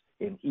Arabs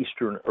in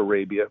eastern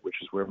Arabia, which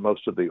is where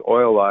most of the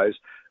oil lies.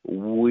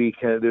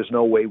 There's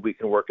no way we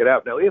can work it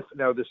out. Now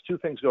there's two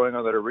things going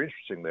on that are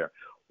interesting there.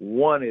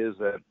 One is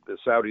that the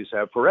Saudis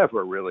have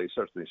forever, really,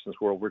 certainly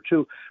since World War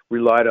II,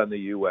 relied on the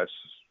U.S.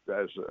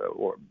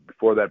 or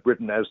before that,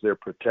 Britain as their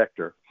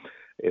protector.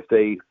 If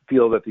they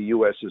feel that the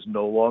U.S. is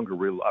no longer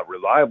a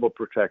reliable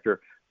protector,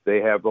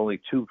 they have only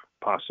two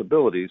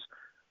possibilities,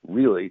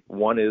 really.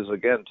 One is,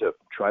 again, to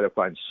try to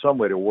find some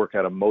way to work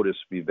out a modus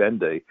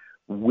vivendi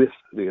with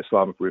the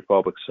Islamic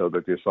Republic so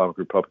that the Islamic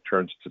Republic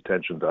turns its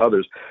attention to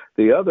others.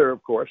 The other,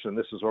 of course, and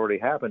this has already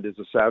happened, is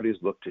the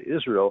Saudis look to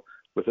Israel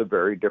with a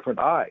very different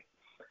eye.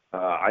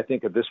 I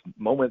think at this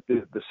moment,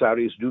 the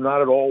Saudis do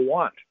not at all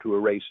want to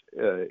erase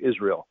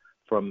Israel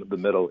from the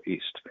Middle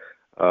East.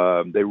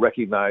 They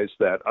recognize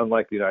that,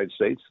 unlike the United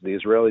States, the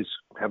Israelis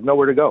have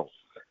nowhere to go.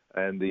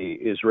 And the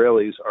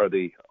Israelis are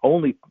the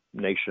only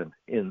nation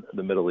in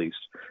the Middle East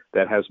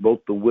that has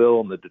both the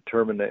will and the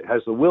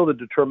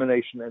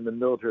determination, and the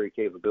military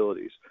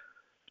capabilities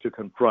to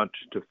confront,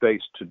 to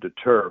face, to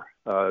deter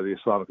the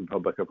Islamic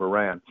Republic of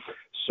Iran.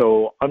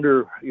 So,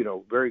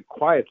 very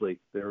quietly,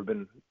 there have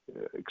been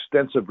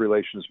extensive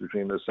relations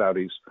between the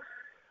Saudis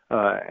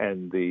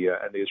and the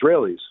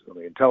Israelis on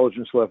the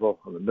intelligence level,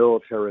 on the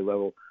military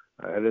level.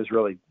 And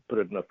Israeli put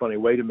it in a funny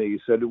way to me. He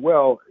said,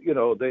 well,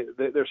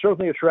 they're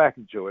certainly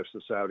attracted to us,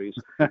 the Saudis,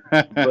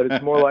 but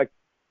it's more like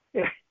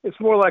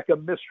a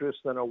mistress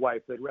than a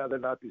wife. They'd rather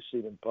not be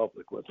seen in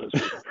public with us.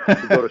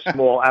 To go to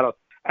small, out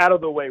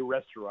of the way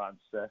restaurants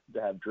to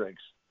have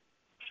drinks.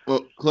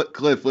 Well,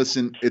 Cliff,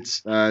 listen,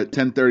 it's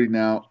 10:30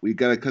 now. We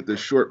got to cut this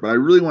short, but I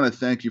really want to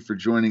thank you for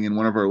joining in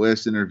one of our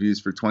last interviews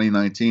for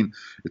 2019.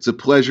 It's a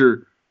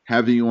pleasure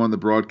having you on the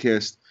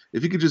broadcast.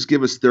 If you could just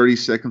give us 30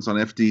 seconds on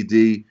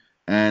FDD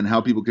and how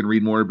people can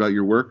read more about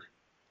your work.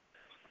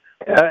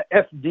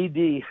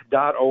 FDD.org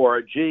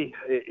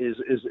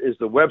is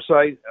the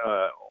website.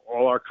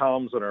 All our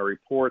columns and our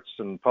reports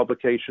and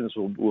publications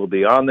will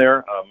be on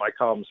there. My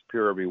columns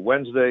appear every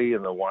Wednesday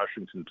in the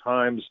Washington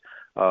Times,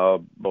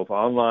 both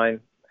online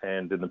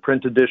and in the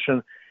print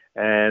edition.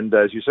 And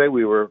as you say,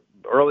 we were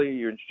early,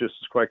 you introduced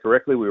us quite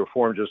correctly, we were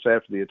formed just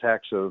after the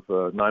attacks of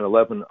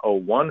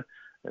 9/11/01.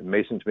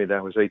 Amazing to me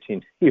that was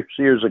 18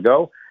 years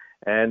ago.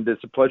 And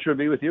it's a pleasure to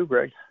be with you,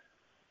 Greg.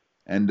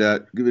 And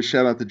give a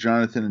shout out to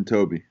Jonathan and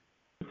Toby.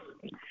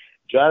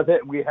 Jonathan,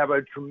 we have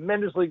a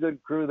tremendously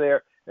good crew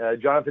there.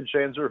 Jonathan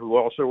Schanzer, who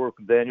also worked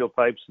with Daniel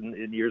Pipes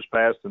in years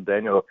past, and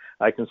Daniel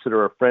I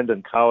consider a friend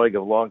and colleague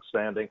of long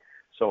standing.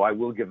 So I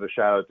will give a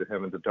shout out to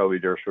him and to Toby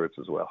Dershowitz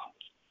as well.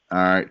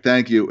 All right,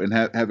 thank you, and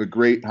have a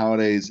great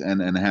holidays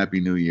and a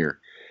happy New Year.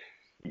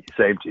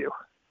 Same to you.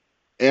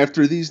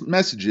 After these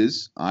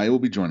messages, I will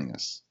be joining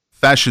us.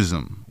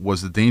 Fascism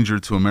was a danger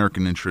to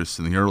American interests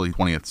in the early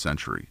 20th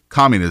century,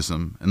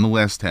 communism in the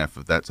last half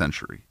of that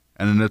century,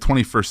 and in the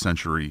 21st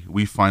century,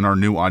 we find our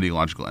new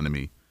ideological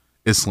enemy,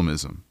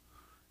 Islamism.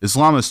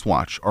 Islamist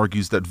Watch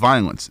argues that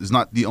violence is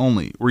not the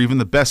only or even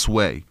the best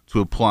way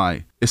to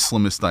apply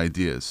Islamist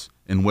ideas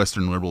in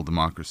Western liberal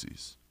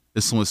democracies.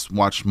 Islamist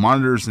Watch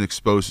monitors and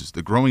exposes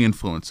the growing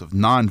influence of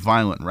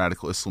non-violent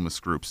radical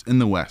Islamist groups in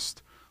the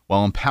West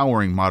while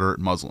empowering moderate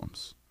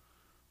Muslims.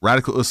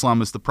 Radical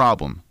Islam is the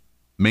problem.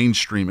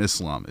 Mainstream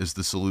Islam is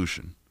the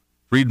solution.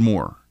 Read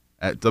more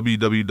at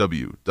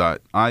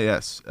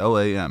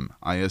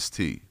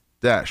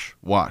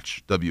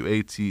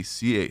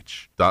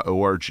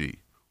www.islamist-watch.org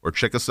or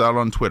check us out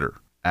on Twitter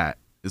at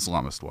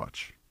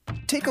IslamistWatch.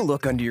 Take a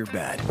look under your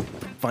bed.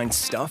 Find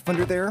stuff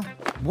under there?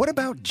 What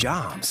about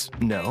jobs?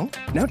 No?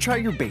 Now try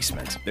your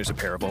basement. There's a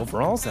pair of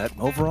overalls that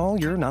overall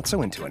you're not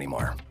so into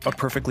anymore. A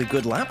perfectly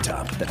good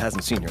laptop that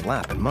hasn't seen your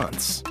lap in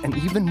months. And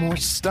even more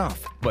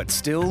stuff. But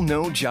still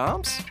no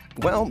jobs?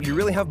 Well, you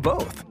really have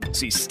both.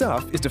 See,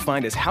 stuff is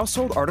defined as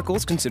household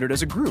articles considered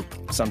as a group.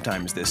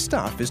 Sometimes this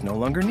stuff is no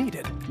longer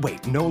needed.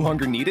 Wait, no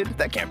longer needed?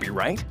 That can't be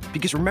right.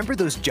 Because remember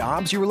those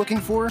jobs you were looking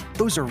for?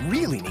 Those are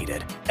really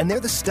needed. And they're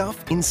the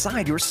stuff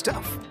inside your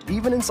stuff.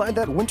 Even inside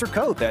that winter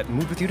coat that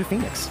moved with you to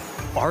Phoenix.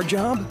 Our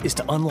job is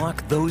to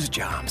unlock those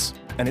jobs.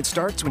 And it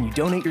starts when you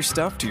donate your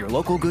stuff to your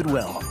local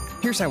Goodwill.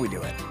 Here's how we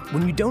do it.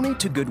 When you donate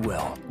to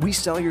Goodwill, we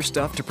sell your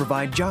stuff to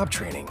provide job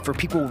training for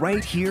people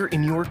right here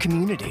in your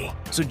community.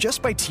 So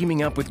just by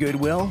teaming up with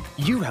Goodwill,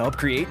 you help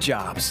create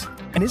jobs.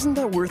 And isn't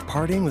that worth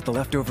parting with the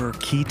leftover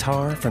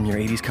keytar from your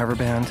 80s cover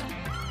band?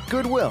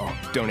 Goodwill.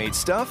 Donate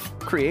stuff,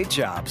 create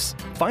jobs.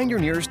 Find your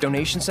nearest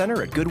donation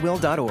center at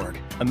goodwill.org.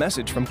 A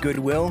message from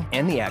Goodwill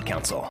and the Ad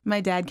Council.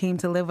 My dad came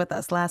to live with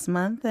us last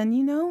month, and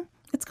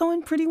it's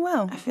going pretty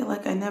well. I feel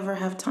like I never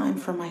have time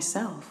for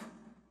myself.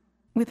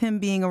 With him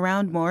being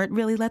around more, it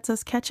really lets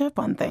us catch up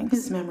on things.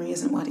 His memory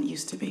isn't what it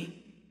used to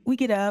be. We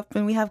get up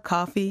and we have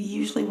coffee. He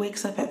usually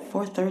wakes up at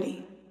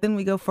 4:30. Then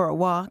we go for a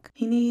walk.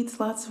 He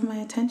needs lots of my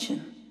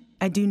attention.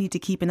 I do need to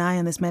keep an eye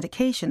on his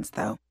medications,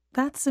 though.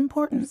 That's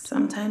important.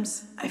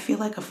 Sometimes I feel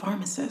like a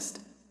pharmacist.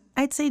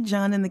 I'd say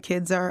John and the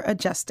kids are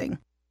adjusting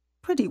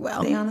pretty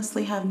well. They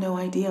honestly have no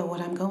idea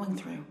what I'm going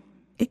through.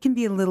 It can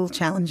be a little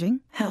challenging,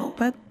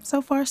 but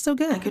so far so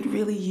good. I could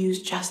really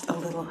use just a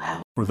little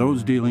help. For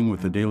those dealing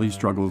with the daily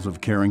struggles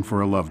of caring for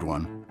a loved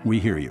one, we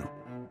hear you.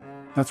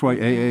 That's why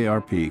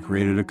AARP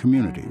created a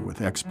community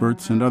with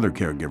experts and other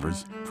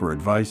caregivers for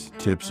advice,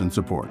 tips, and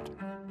support.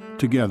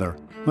 Together,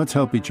 let's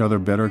help each other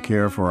better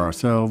care for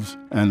ourselves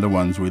and the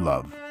ones we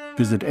love.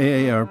 Visit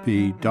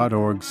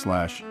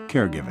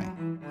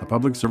aarp.org/caregiving. A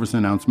public service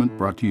announcement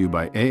brought to you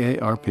by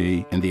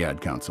AARP and the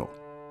Ad Council.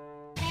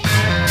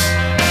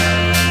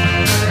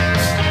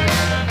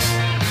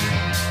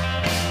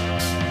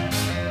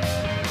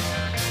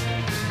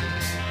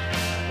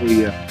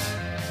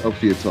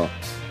 Hope you talk.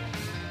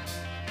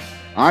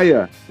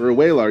 Aya,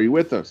 Veruela, are you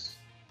with us?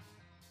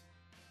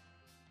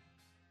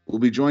 We'll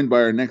be joined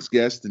by our next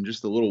guest in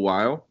just a little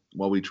while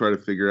we try to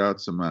figure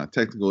out some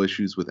technical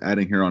issues with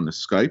adding her on the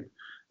Skype.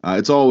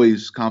 It's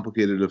always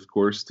complicated, of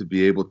course, to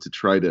be able to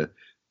try to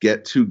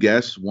get two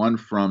guests, one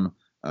from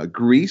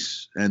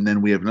Greece, and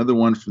then we have another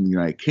one from the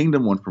United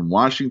Kingdom, one from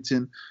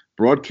Washington,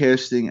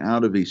 broadcasting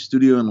out of a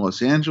studio in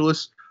Los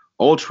Angeles,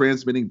 all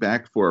transmitting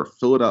back for our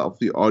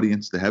Philadelphia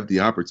audience to have the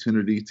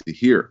opportunity to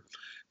hear.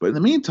 But in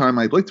the meantime,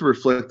 I'd like to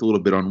reflect a little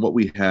bit on what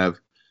we have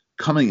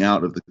coming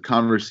out of the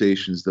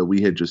conversations that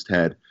we had just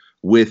had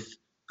with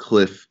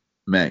Cliff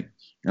May.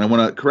 And I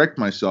want to correct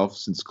myself,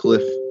 since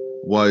Cliff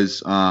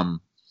was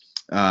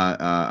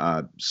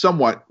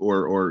somewhat,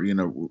 or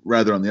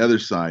rather on the other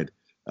side,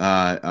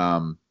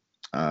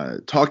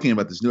 talking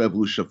about this new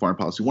evolution of foreign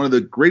policy. One of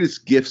the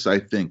greatest gifts, I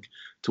think,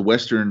 to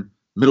Western,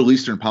 Middle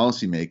Eastern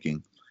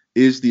policymaking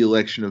is the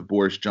election of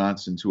Boris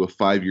Johnson to a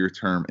 5-year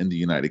term in the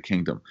United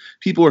Kingdom.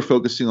 People are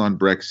focusing on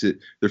Brexit.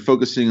 They're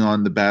focusing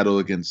on the battle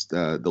against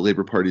the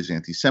Labour Party's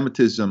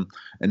anti-Semitism,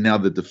 and now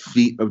the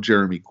defeat of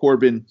Jeremy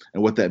Corbyn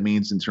and what that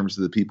means in terms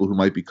of the people who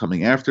might be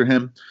coming after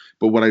him.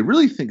 But what I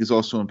really think is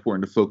also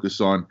important to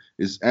focus on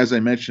is, as I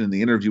mentioned in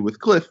the interview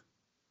with Cliff,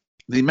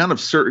 the amount of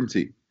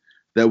certainty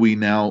that we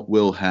now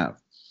will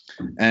have,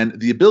 and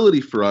the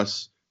ability for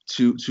us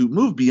to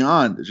move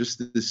beyond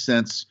just this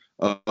sense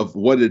of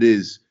what it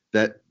is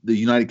that the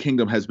United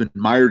Kingdom has been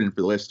mired in for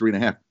the last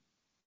 3.5,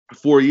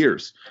 4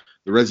 years.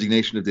 The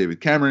resignation of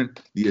David Cameron,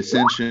 the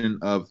ascension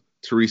of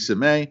Theresa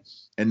May,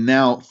 and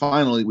now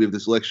finally we have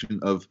this election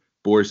of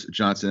Boris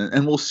Johnson.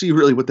 And we'll see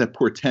really what that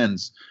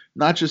portends,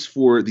 not just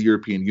for the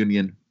European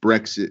Union,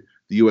 Brexit,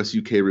 the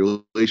US-UK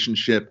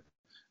relationship,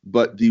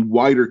 but the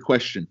wider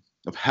question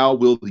of how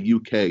will the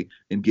UK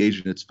engage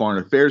in its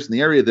foreign affairs, in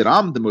the area that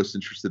I'm the most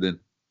interested in.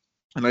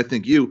 And I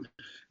think you,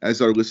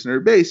 as our listener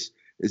base,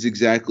 is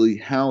exactly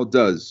how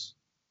does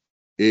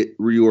it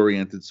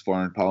reorient its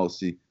foreign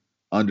policy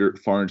under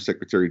Foreign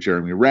Secretary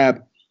Jeremy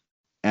Rabb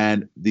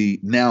and the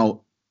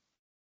now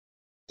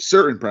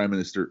certain Prime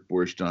Minister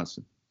Boris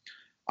Johnson.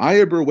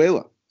 Aya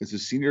Burwela is a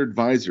senior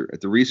advisor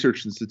at the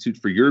Research Institute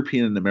for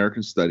European and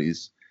American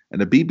Studies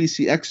and a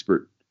BBC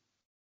expert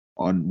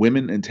on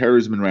women and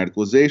terrorism and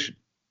radicalization.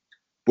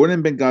 Born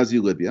in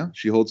Benghazi, Libya,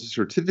 she holds a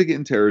certificate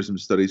in terrorism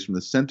studies from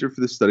the Center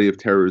for the Study of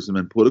Terrorism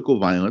and Political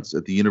Violence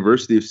at the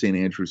University of St.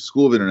 Andrews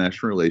School of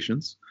International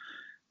Relations,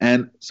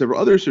 and several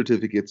other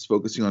certificates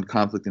focusing on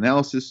conflict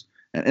analysis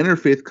and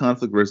interfaith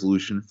conflict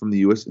resolution from the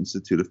U.S.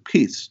 Institute of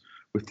Peace,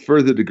 with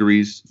further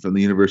degrees from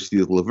the University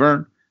of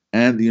Laverne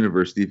and the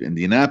University of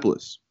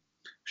Indianapolis.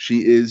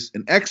 She is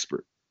an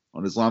expert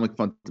on Islamic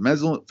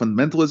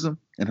fundamentalism,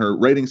 and her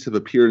writings have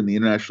appeared in the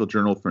International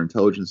Journal for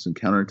Intelligence and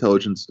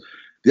Counterintelligence,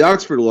 the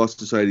Oxford Law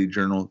Society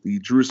Journal, the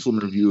Jerusalem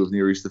Review of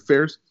Near East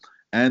Affairs,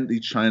 and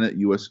the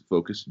China-U.S.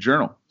 Focus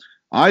Journal.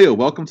 Aya,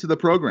 welcome to the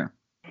program.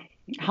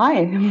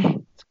 Hi.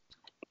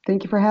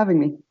 Thank you for having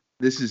me.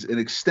 This is an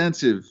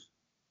extensive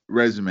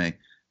resume.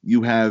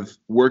 You have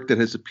work that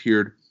has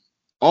appeared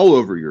all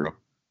over Europe,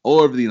 all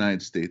over the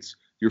United States.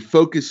 Your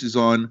focus is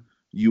on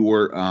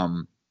your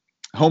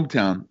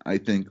hometown, I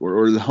think,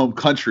 or the home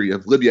country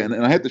of Libya.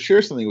 And I have to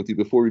share something with you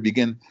before we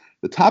begin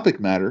the topic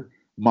matter.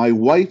 My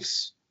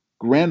wife's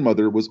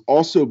grandmother was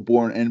also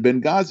born in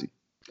Benghazi.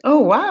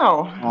 Oh,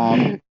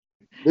 wow.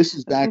 This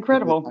is back.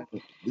 Incredible.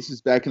 This is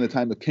back in the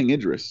time of King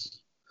Idris.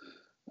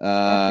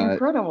 That's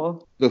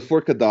incredible.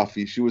 Before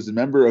Gaddafi, she was a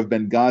member of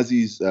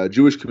Benghazi's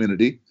Jewish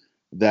community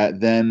that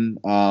then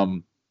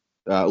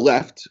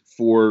left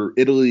for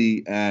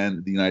Italy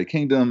and the United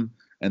Kingdom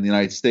and the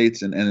United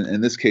States. And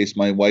in this case,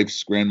 my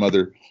wife's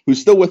grandmother, who's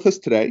still with us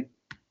today,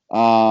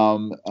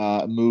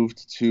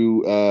 moved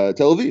to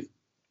Tel Aviv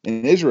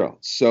in Israel.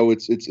 So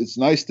it's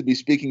nice to be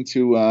speaking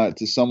to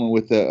someone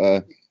with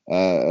a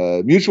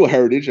mutual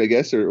heritage, I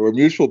guess, or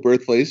mutual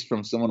birthplace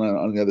from someone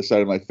on the other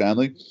side of my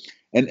family.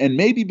 And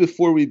maybe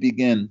before we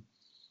begin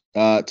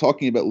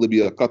talking about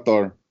Libya,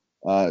 Qatar,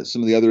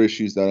 some of the other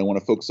issues that I want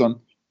to focus on,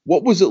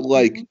 what was it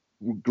like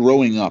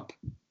growing up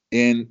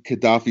in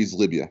Gaddafi's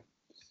Libya?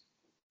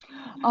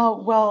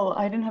 Well,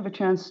 I didn't have a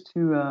chance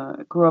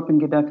to grow up in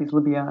Gaddafi's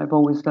Libya. I've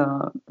always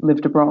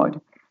lived abroad.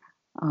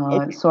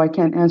 Okay. So I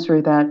can't answer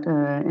that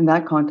in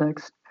that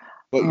context.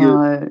 But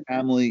your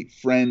family,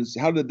 friends,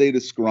 how did they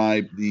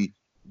describe the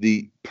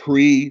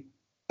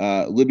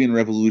pre-Libyan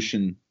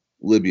revolution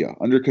Libya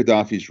under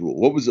Gaddafi's rule?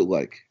 What was it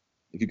like?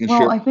 If you can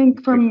share. Well, I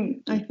think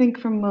from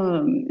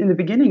in the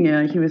beginning,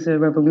 he was a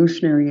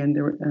revolutionary, and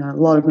there were a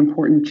lot of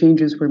important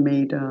changes were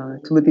made to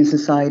Libyan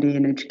society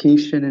and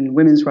education and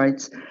women's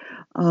rights.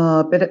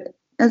 But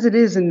as it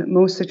is in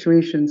most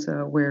situations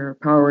where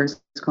power is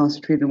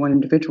concentrated in one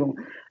individual,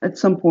 at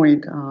some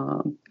point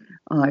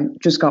it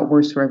just got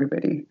worse for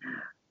everybody,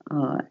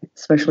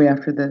 especially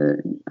after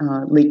the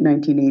late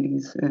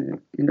 1980s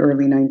and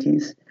early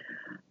 90s.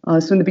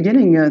 So in the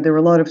beginning, there were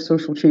a lot of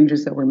social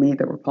changes that were made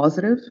that were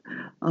positive,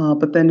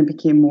 but then it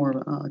became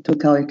more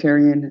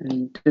totalitarian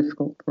and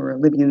difficult for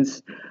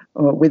Libyans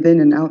within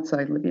and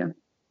outside Libya.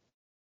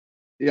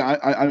 Yeah,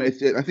 I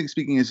think,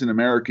 speaking as an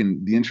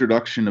American, the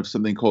introduction of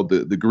something called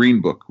the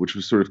Green Book, which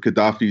was sort of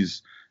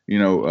Gaddafi's,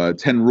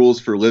 10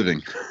 rules for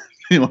living.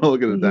 You want to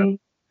look at it that,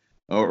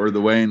 or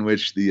the way in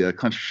which the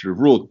country should have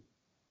ruled.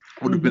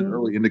 would have been an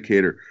early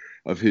indicator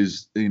of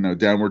his,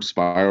 downward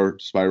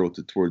spiral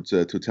towards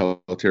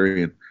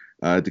totalitarian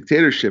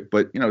dictatorship.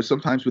 But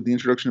sometimes with the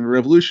introduction of a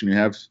revolution, you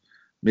have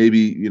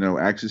maybe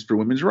access for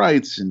women's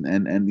rights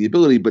and the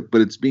ability, but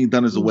it's being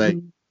done as a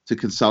way to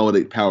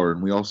consolidate power,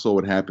 and we all saw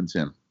what happened to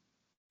him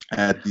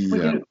at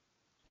the.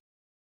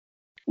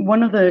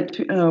 One of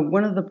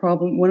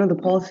the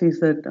policies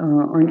that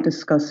aren't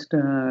discussed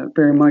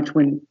very much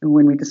when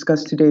we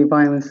discuss today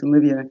violence in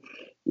Libya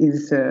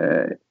is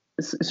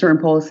certain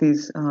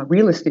policies,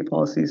 real estate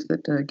policies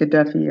that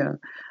Gaddafi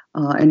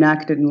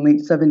enacted in the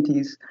late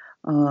 70s,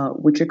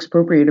 which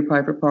expropriated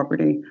private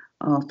property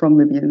from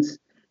Libyans.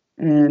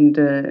 And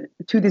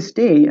to this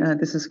day,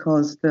 this has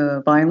caused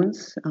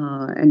violence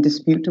and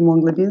dispute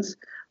among Libyans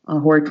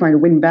who are trying to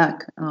win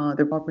back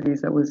their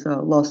properties that was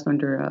lost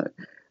under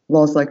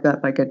laws like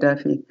that by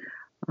Gaddafi,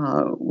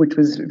 which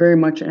was very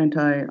much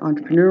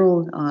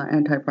anti-entrepreneurial,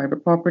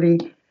 anti-private property,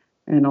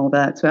 and all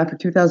that. So after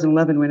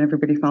 2011, when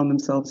everybody found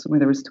themselves, when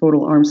there was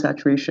total arms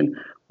saturation,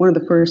 one of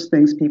the first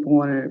things people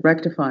wanted to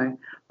rectify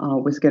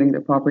was getting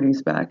their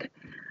properties back.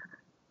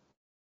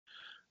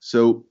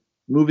 So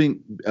moving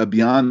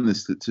beyond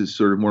this to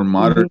sort of more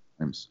modern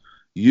times,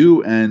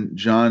 you and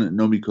John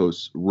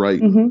Nomikos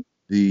write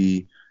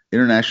the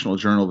International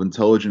Journal of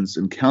Intelligence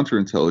and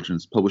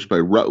Counterintelligence, published by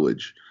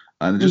Routledge.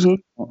 And it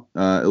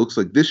looks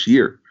like this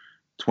year,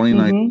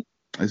 2019,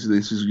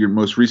 this is your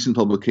most recent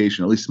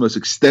publication, at least the most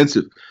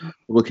extensive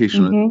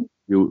publication,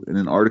 in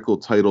an article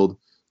titled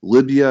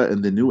 "Libya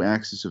and the New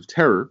Axis of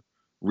Terror: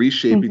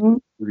 Reshaping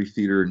the Security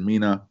Theater in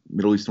MENA,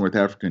 Middle East, North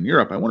Africa, and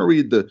Europe." I want to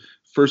read the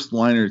first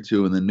line or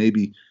two and then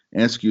maybe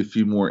ask you a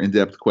few more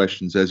in-depth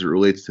questions as it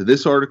relates to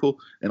this article,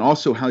 and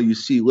also how you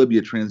see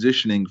Libya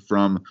transitioning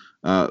from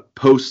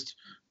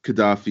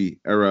post-Gaddafi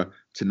era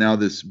to now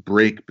this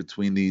break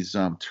between these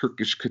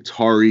Turkish,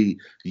 Qatari,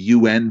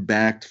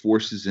 UN-backed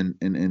forces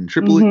in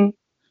Tripoli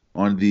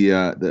on the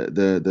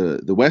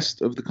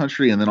west of the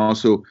country, and then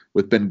also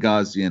with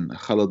Benghazi and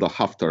Khalid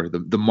al-Haftar,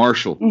 the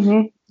marshal,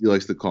 he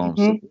likes to call him.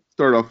 So let's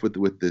start off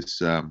with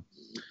this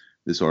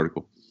this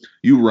article.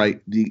 You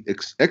write, the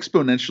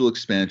exponential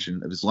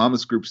expansion of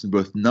Islamist groups in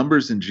both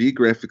numbers and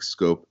geographic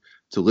scope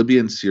to Libya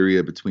and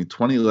Syria between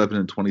 2011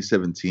 and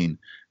 2017,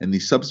 and the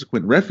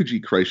subsequent refugee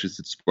crisis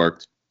it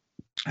sparked,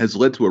 has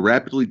led to a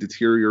rapidly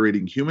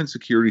deteriorating human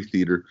security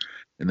theater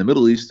in the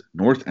Middle East,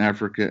 North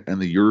Africa, and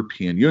the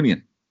European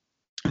Union.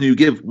 And you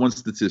give one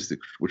statistic,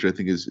 which I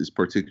think is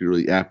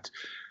particularly apt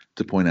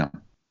to point out.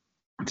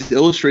 To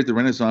illustrate the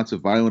renaissance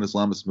of violent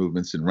Islamist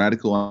movements in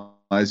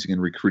radicalizing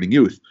and recruiting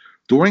youth,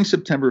 during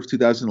September of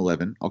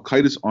 2011,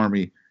 Al-Qaeda's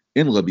army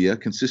in Libya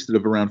consisted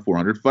of around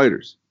 400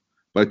 fighters.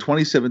 By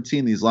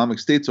 2017, the Islamic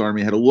State's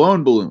army had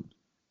alone ballooned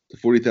to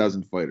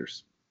 40,000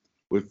 fighters,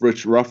 with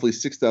which roughly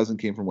 6,000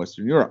 came from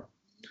Western Europe.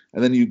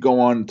 And then you go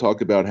on and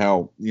talk about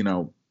how,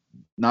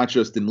 not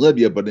just in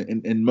Libya, but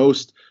in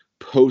most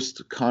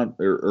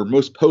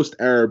most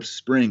post-Arab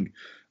Spring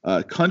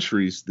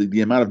countries,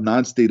 the amount of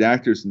non-state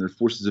actors and their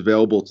forces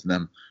available to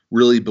them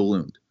really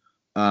ballooned.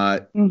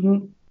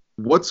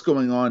 What's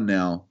going on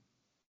now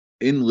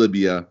in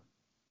Libya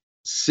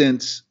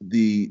since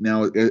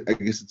I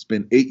guess it's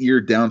been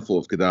 8-year downfall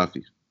of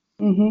Gaddafi?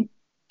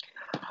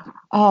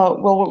 Well,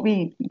 what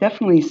we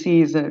definitely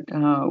see is that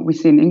we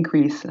see an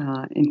increase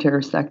in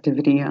terrorist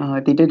activity.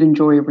 They did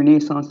enjoy a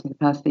renaissance in the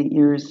past 8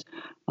 years.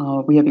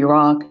 We have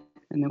Iraq,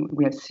 and then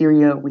we have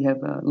Syria, we have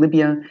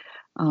Libya.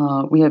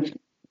 We have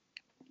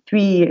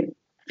 3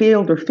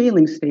 failed or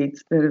failing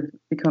states that have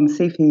become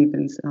safe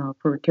havens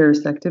for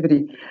terrorist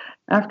activity.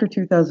 After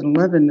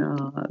 2011,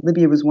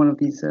 Libya was one of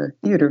these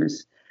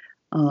theaters.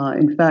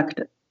 In fact,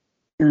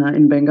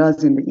 in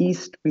Benghazi in the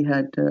east, we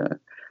had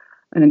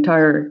an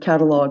entire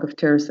catalog of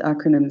terrorist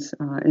acronyms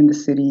in the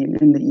city and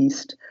in the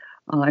east.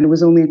 And it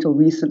was only until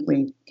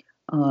recently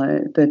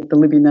that the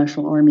Libyan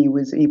National Army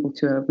was able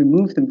to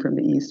remove them from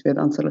the east. We had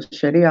Ansar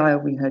al-Sharia,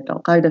 we had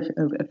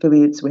Al-Qaeda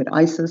affiliates, we had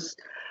ISIS.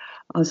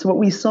 So what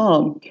we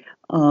saw,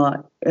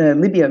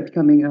 Libya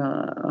becoming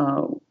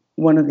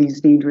one of these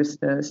dangerous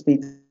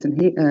states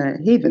and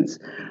havens.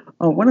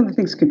 One of the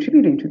things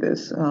contributing to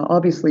this,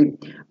 obviously,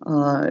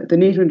 the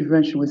NATO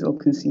intervention was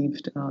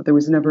ill-conceived. There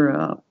was never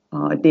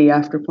a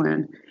day-after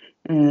plan.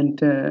 And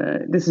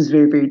this is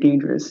very, very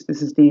dangerous.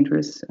 This is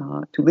dangerous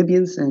to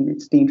Libyans, and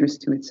it's dangerous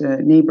to its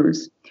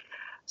neighbors.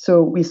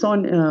 So we saw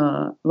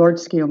a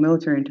large-scale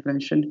military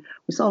intervention.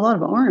 We saw a lot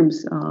of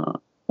arms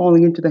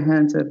falling into the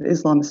hands of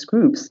Islamist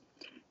groups,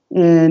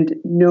 and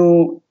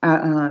no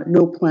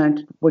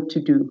plan what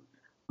to do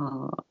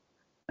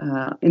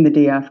in the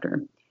day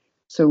after.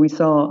 So we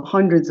saw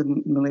hundreds of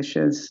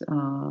militias,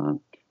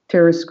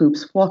 terrorist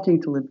groups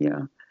flocking to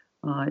Libya.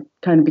 It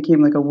kind of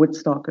became like a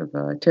Woodstock of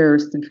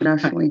terrorists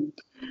internationally.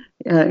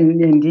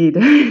 Indeed.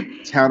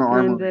 Counter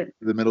armor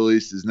for the Middle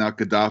East is now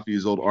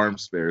Gaddafi's old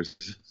arms spares.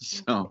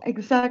 So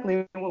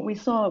exactly what we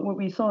saw,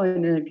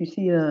 and if you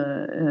see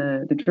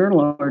the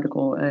journal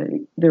article,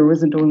 there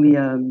wasn't only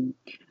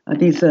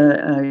These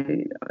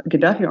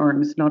Gaddafi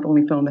arms not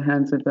only fell in the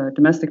hands of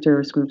domestic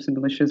terrorist groups and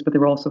militias, but they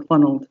were also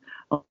funneled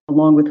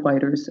along with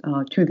fighters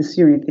to the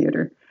Syrian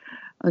theater.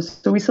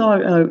 So we saw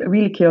a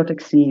really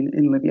chaotic scene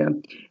in Libya,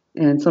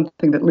 and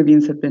something that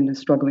Libyans have been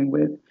struggling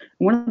with.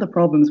 One of the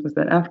problems was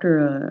that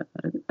after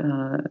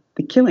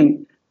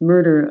the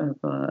murder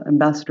of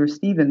Ambassador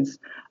Stevens,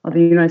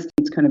 the United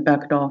States kind of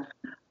backed off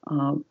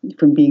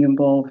from being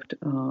involved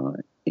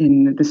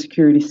in the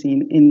security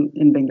scene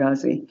in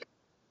Benghazi.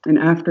 And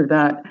after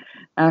that,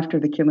 after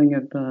the killing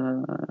of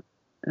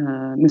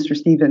Mr.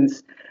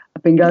 Stevens,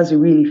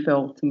 Benghazi really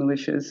fell to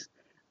militias,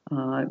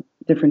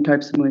 different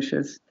types of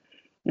militias.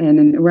 And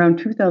in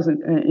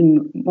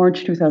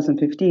March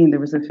 2015, there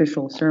was an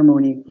official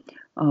ceremony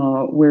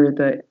where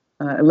the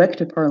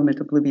elected parliament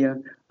of Libya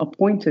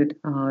appointed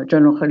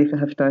General Khalifa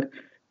Haftar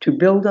to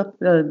build up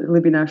the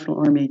Libyan National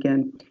Army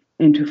again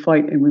and to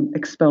fight and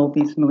expel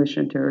these militia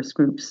and terrorist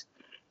groups.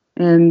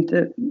 And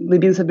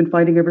Libyans have been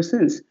fighting ever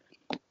since.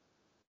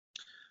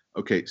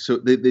 Okay, so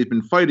they've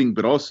been fighting,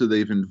 but also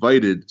they've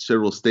invited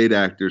several state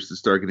actors to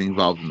start getting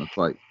involved in the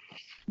fight.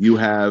 You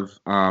have,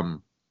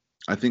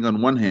 I think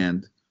on one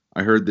hand,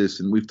 I heard this,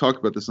 and we've talked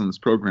about this on this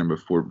program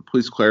before, but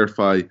please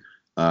clarify,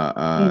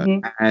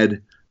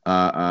 add,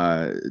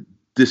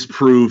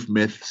 disprove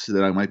myths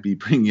that I might be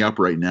bringing up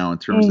right now in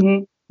terms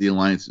of the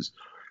alliances.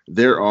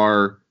 There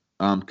are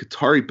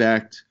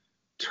Qatari-backed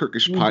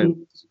Turkish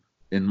pilots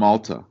in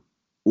Malta,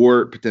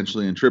 or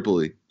potentially in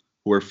Tripoli,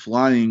 who are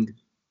flying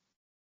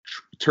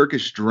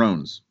Turkish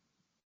drones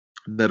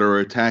that are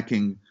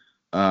attacking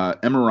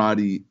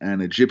Emirati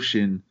and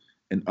Egyptian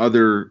and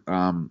other,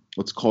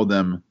 let's call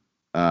them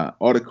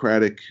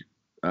autocratic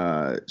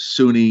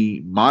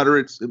Sunni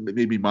moderates.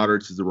 Maybe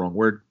moderates is the wrong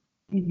word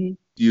to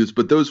use,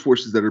 but those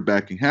forces that are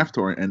backing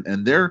Haftar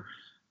and their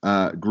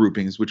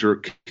groupings, which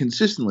are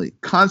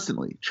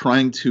constantly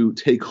trying to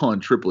take on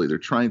Tripoli. They're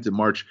trying to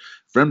march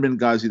from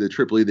Benghazi to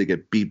Tripoli. They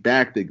get beat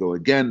back, they go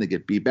again. They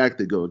get beat back,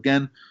 they go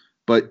again.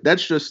 But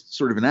that's just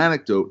sort of an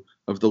anecdote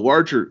of the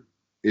larger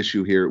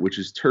issue here, which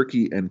is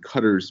Turkey and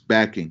Qatar's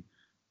backing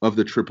of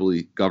the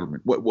Tripoli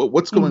government.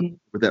 What's going on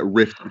with that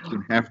rift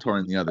between Haftar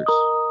and the others?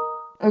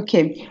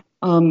 Okay,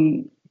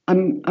 I'm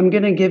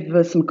going to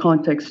give some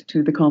context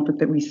to the conflict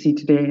that we see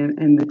today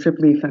and the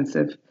Tripoli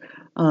offensive.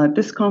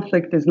 This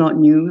conflict is not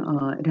new.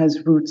 It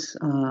has roots,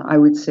 I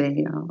would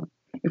say,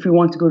 if we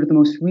want to go to the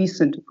most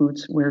recent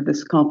roots where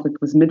this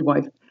conflict was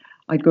midwife,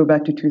 I'd go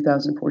back to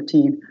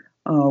 2014,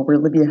 where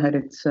Libya had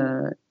its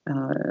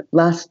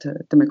last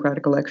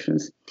democratic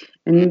elections.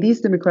 And in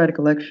these democratic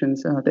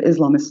elections, the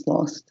Islamists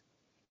lost.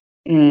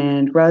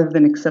 And rather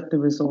than accept the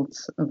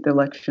results of the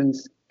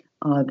elections,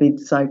 they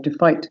decided to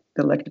fight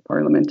the elected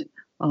parliament,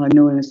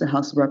 known as the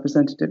House of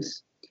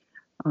Representatives.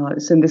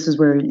 So this is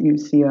where you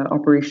see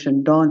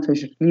Operation Dawn,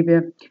 Fajr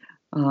Libya.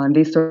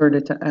 They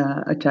started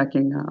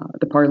attacking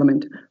the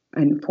parliament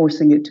and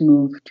forcing it to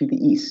move to the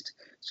east.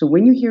 So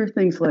when you hear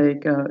things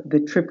like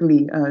the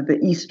Tripoli, the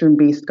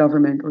Eastern-based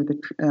government, or the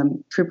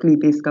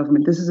Tripoli-based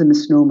government, this is a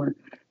misnomer.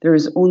 There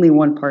is only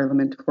one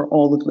parliament for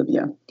all of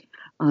Libya.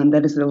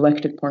 That is the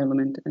elected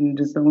parliament, and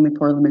it is the only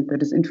parliament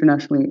that is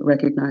internationally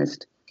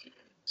recognized.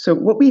 So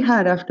what we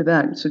had after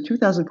that, so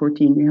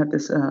 2014, we had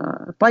this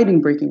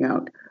fighting breaking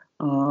out,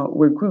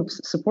 where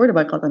groups supported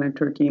by Qatar and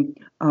Turkey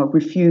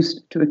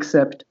refused to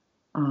accept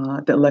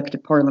the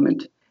elected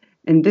parliament.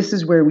 And this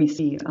is where we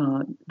see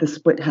the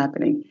split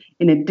happening.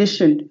 In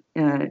addition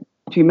to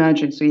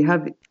imagine, so you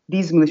have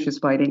these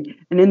militias fighting,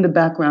 and in the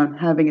background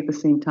having at the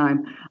same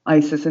time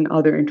ISIS and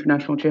other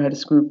international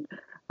jihadist group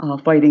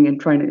fighting and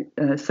trying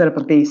to set up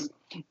a base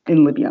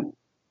in Libya.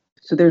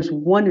 So there's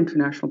one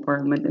international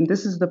parliament, and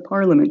this is the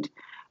parliament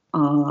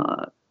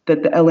that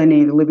the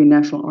LNA, the Libyan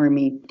National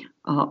Army,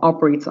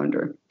 operates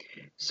under.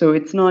 So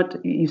it's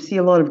not, you see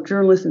a lot of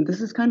journalists, and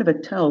this is kind of a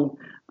tell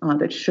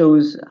that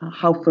shows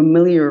how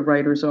familiar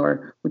writers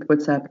are with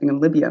what's happening in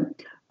Libya.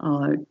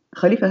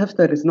 Khalifa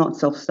Haftar is not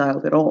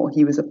self-styled at all.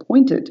 He was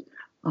appointed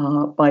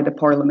by the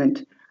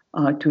parliament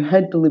to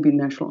head the Libyan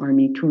National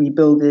Army, to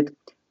rebuild it,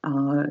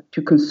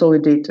 to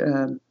consolidate,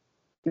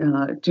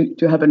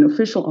 to have an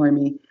official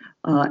army,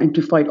 and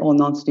to fight all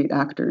non-state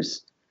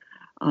actors.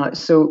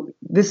 So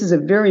this is a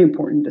very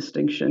important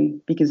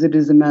distinction because it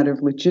is a matter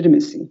of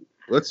legitimacy.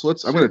 I'm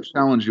going to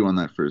challenge you on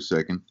that for a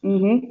second,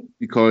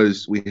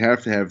 because we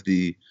have to have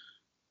the.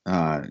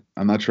 I'm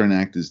not trying to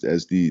act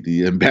as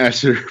the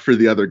ambassador for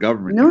the other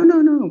government.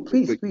 No,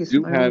 please.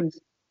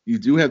 You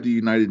do have the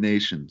United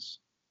Nations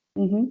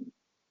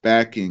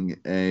backing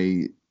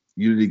a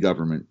unity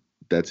government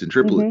that's in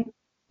Tripoli.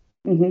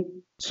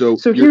 So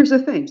here's the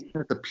thing: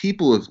 the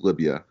people of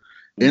Libya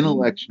in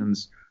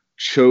elections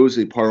chose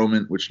a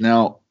parliament which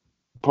now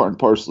part and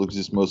parcel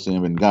exists mostly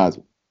in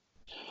Benghazi,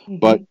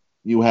 but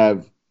you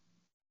have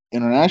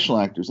international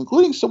actors,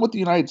 including somewhat the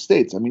United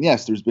States. I mean,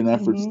 yes, there's been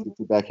efforts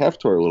to back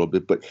Haftar a little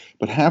bit, but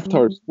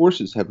Haftar's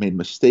forces have made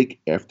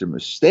mistake after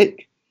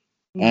mistake,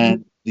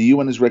 and the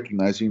UN is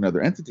recognizing another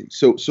entity.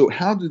 So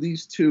how do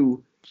these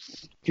two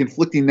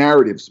conflicting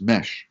narratives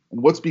mesh,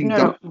 and what's being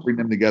done to bring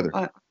them together?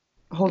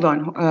 hold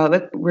on.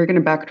 We're going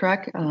to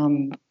backtrack.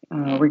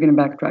 We're going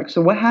to backtrack.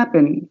 So what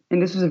happened,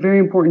 and this is a very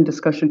important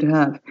discussion to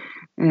have,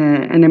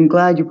 and I'm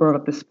glad you brought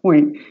up this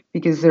point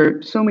because there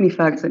are so many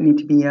facts that need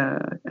to be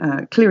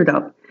cleared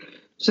up.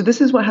 So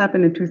this is what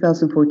happened in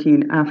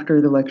 2014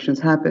 after the elections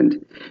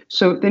happened.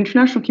 So the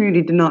international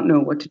community did not know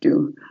what to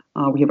do.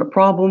 We have a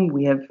problem.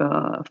 We have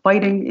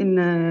fighting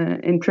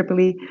in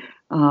Tripoli.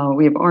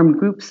 We have armed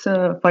groups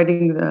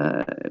fighting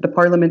the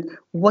parliament.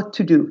 What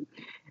to do?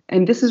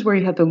 And this is where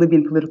you have the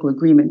Libyan political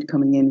agreement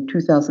coming in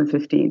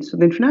 2015. So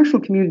the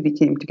international community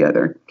came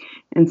together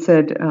and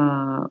said,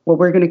 well,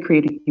 we're going to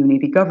create a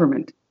unity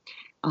government,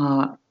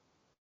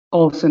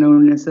 also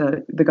known as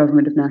the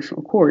Government of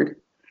National Accord.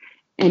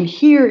 And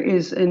here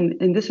is,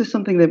 and this is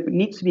something that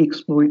needs to be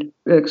explored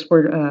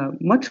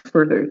much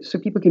further so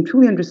people can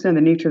truly understand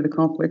the nature of the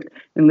conflict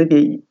in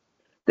Libya.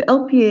 The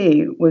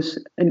LPA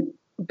was a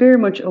very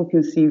much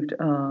ill-conceived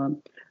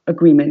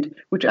agreement,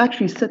 which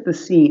actually set the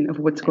scene of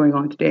what's going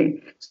on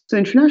today. So the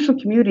international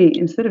community,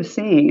 instead of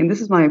saying, and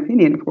this is my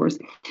opinion, of course,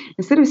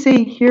 instead of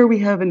saying, here we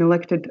have an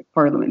elected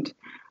parliament,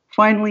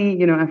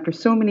 finally, after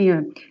so many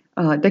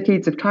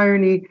decades of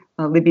tyranny,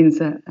 Libyans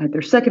had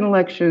their second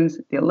elections,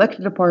 they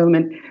elected a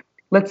parliament,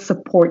 let's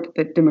support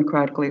that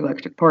democratically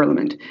elected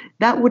parliament.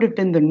 That would have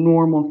been the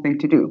normal thing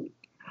to do.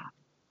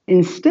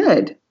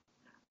 Instead,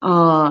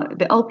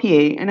 the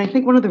LPA, and I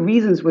think one of the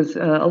reasons was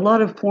a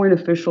lot of foreign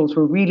officials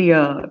were really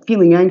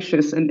feeling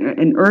anxious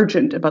and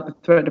urgent about the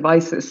threat of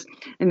ISIS,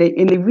 and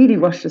they really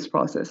rushed this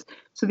process.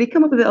 So they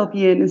come up with the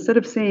LPA, and instead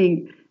of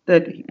saying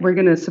that we're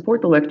going to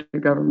support the elected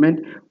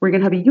government, we're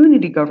going to have a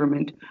unity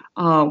government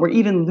where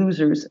even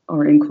losers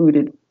are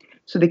included.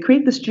 So they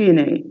create this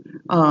GNA,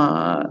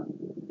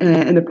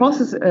 and the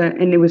process,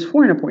 and it was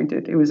foreign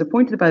appointed. It was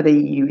appointed by the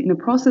EU in a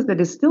process that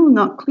is still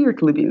not clear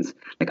to Libyans.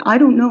 Like, I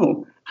don't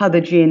know how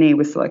the GNA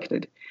was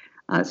selected.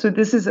 So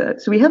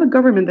we have a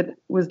government that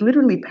was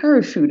literally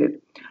parachuted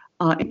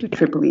into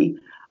Tripoli,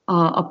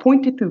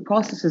 appointed through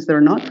processes that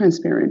are not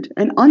transparent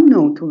and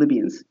unknown to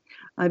Libyans.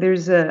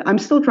 I'm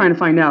still trying to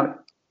find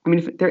out. I mean,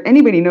 if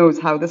anybody knows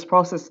how this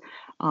process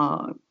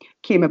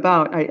came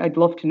about, I'd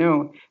love to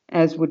know,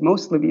 as would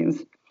most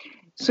Libyans.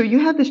 So you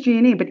have this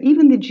GNA, but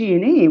even the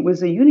GNA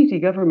was a unity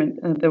government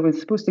that was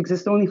supposed to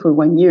exist only for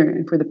 1 year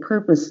and for the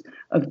purpose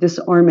of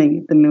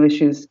disarming the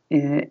militias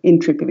in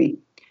Tripoli.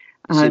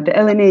 The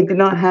LNA did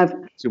not have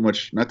too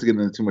much, not to get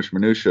into too much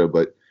minutia,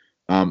 but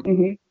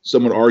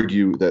some would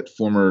argue that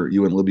former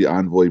UN Libya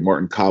envoy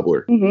Martin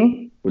Kobler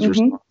was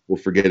responsible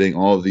for getting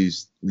all of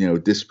these,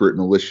 disparate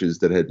militias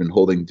that had been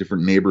holding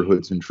different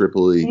neighborhoods in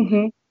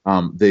Tripoli.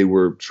 They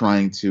were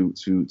trying to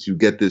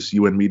get this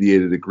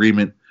UN-mediated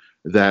agreement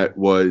that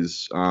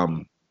was,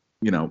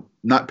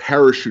 not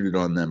parachuted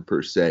on them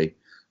per se,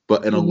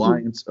 but an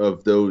alliance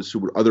of those who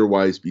would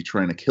otherwise be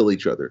trying to kill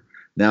each other.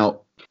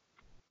 Now,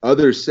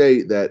 others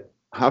say that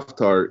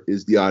Haftar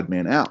is the odd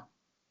man out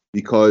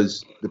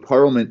because the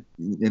parliament,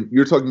 and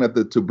you're talking about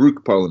the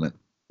Tobruk parliament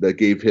that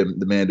gave him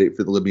the mandate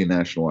for the Libyan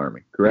National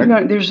Army, correct? No,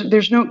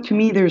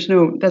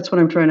 that's what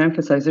I'm trying to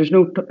emphasize. There's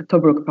no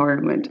Tobruk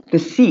parliament. The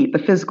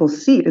physical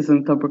seat is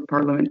in Tobruk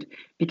parliament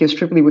because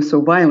Tripoli was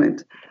so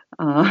violent.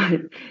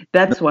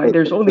 That's why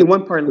there's only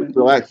one parliament.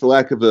 For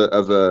lack of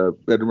a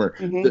better word,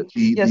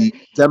 the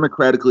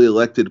democratically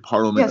elected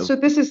parliament. Yeah. So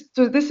this is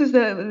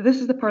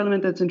the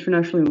parliament that's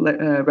internationally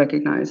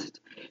recognized.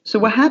 So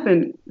what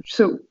happened?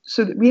 So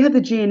we have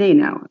the GNA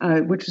now,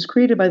 which was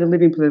created by the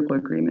Libyan political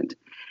agreement.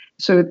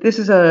 So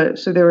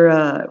there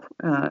were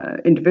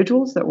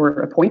individuals that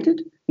were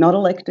appointed, not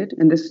elected,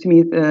 and this to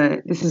me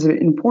this is an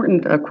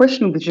important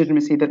question of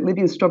legitimacy that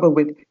Libyans struggle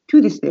with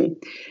to this day.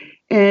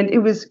 And it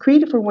was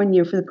created for 1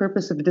 year for the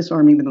purpose of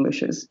disarming the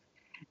militias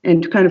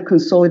and to kind of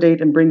consolidate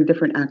and bring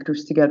different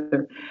actors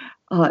together.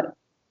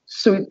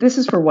 So this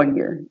is for 1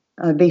 year.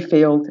 They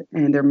failed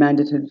and their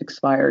mandate had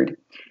expired.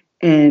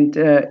 And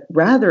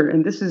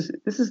this is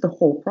the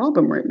whole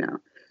problem right now.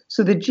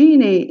 So the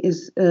GNA,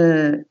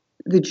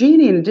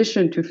 in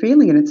addition to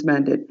failing in its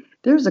mandate,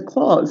 there's a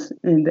clause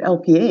in the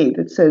LPA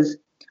that says,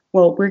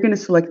 well, we're going to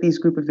select these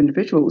group of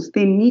individuals.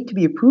 They need to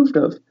be approved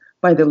of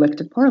by the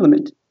elected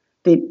parliament.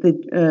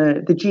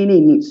 The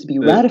GNA needs to be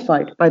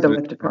ratified by the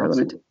elected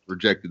parliament.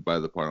 Rejected by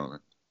the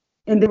parliament.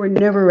 And they were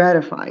never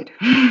ratified.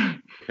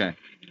 Okay.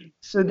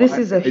 So this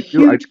is a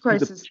huge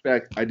crisis.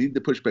 I need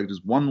to push back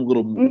just one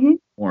little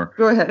more.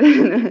 Go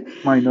ahead.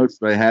 My notes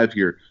that I have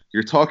here.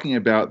 You're talking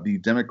about the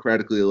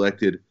democratically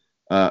elected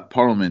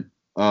parliament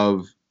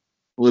of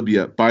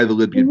Libya by the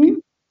Libyan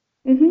people.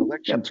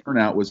 Election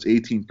turnout was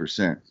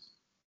 18%.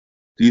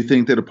 Do you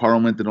think that a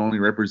parliament that only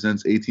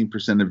represents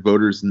 18% of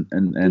voters and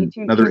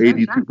another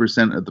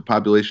 82% of the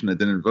population that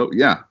didn't vote?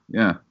 Yeah.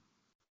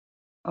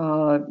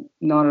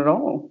 Not at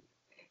all.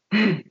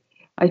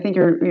 I think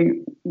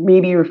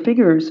maybe your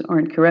figures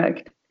aren't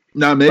correct.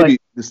 No, maybe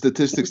the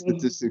statistics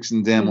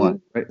and damn lie,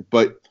 right?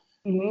 But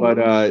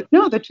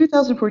no, the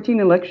 2014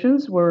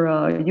 elections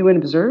were UN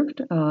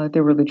observed.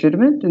 They were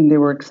legitimate and they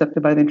were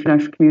accepted by the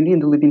international community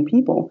and the Libyan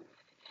people.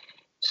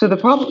 So the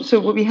problem, so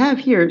what we have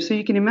here, so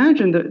you can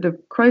imagine the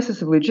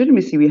crisis of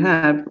legitimacy we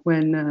have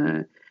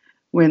when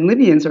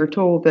Libyans are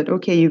told that,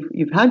 okay,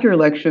 you've had your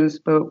elections,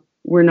 but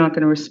we're not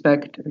going to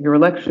respect your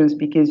elections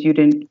because you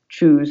didn't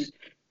choose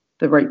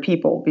the right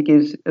people,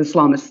 because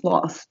Islamists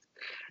lost.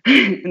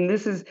 And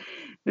this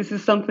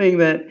is something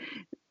that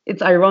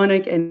it's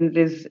ironic and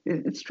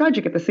it's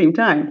tragic at the same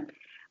time.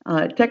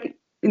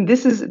 And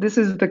this is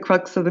the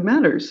crux of the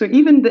matter. So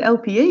even the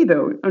LPA,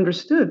 though,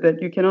 understood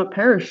that you cannot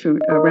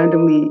parachute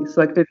randomly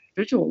selected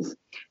individuals,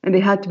 and they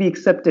had to be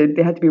accepted.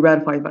 They had to be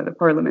ratified by the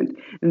parliament,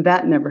 and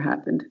that never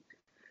happened.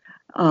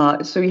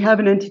 So we have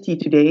an entity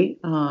today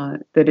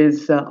that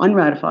is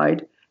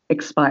unratified,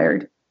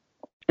 expired,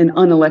 and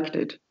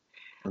unelected.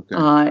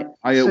 Okay.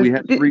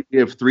 We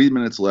have 3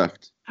 minutes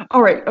left.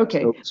 All right.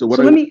 Okay. So what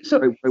I want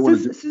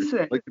to do,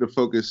 I'd like you to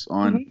focus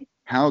on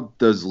how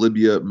does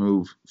Libya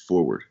move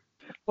forward?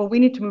 Well, we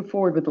need to move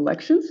forward with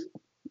elections.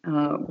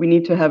 We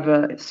need to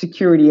have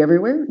security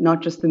everywhere,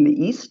 not just in the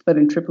east, but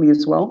in Tripoli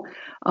as well.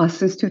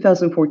 Since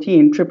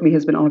 2014, Tripoli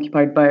has been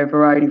occupied by a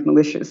variety of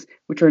militias,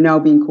 which are now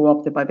being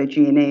co-opted by the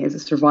GNA as a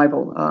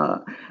survival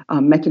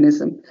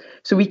mechanism.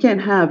 So we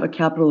can't have a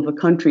capital of a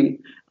country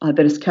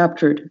that is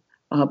captured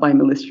by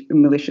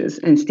militias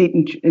and state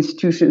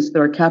institutions that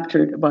are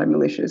captured by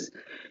militias.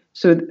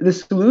 So the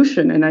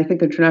solution, and I think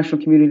the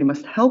international community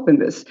must help in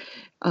this,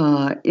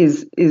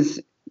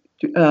 is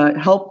to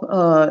help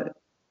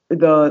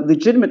the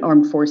legitimate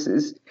armed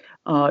forces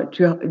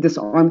to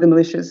disarm the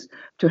militias,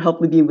 to help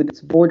Libya with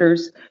its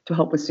borders, to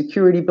help with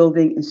security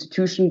building,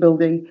 institution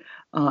building,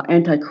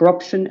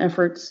 anti-corruption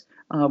efforts,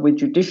 with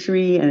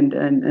judiciary and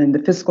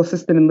the fiscal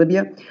system in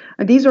Libya.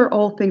 And these are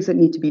all things that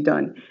need to be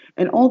done.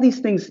 And all these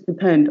things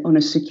depend on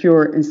a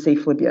secure and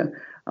safe Libya,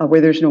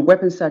 where there's no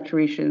weapons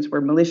saturations,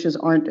 where militias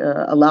aren't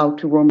allowed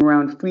to roam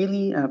around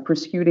freely,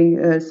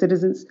 persecuting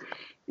citizens.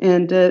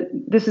 And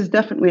this is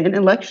definitely in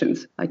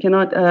elections. I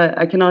cannot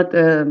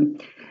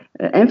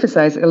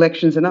emphasize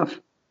elections enough.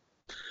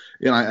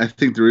 Yeah, I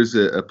think there is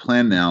a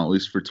plan now, at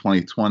least for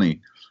 2020,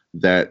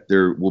 that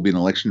there will be an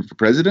election for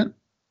president.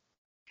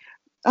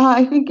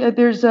 I think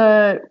there's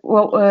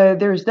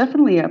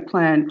definitely a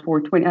plan for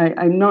 20.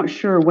 I'm not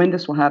sure when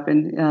this will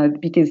happen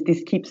because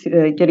this keeps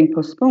getting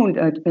postponed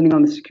depending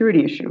on the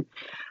security issue.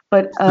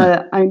 But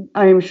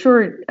I'm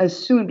sure as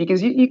soon,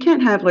 because you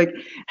can't have, like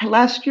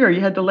last year,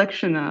 you had the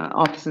election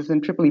offices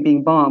in Tripoli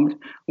being bombed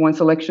once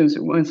elections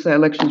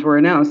were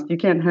announced. You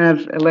can't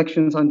have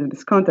elections under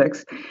this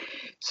context.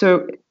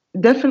 So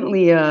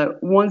definitely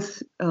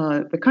once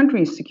the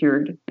country is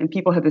secured and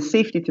people have the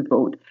safety to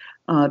vote,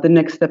 the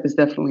next step is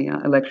definitely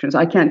elections.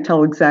 I can't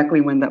tell exactly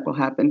when that will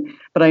happen,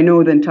 but I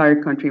know the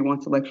entire country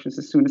wants elections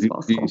as soon as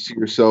possible. Do you see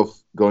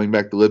yourself going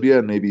back to Libya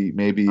and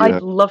maybe?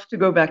 I'd love to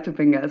go back to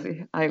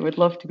Benghazi. I would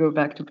love to go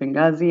back to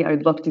Benghazi.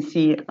 I'd love to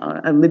see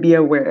a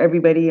Libya where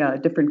everybody,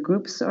 different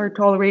groups are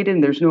tolerated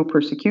and there's no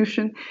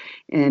persecution,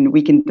 and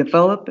we can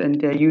develop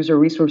and use our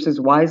resources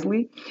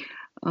wisely.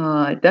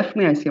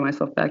 Definitely, I see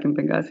myself back in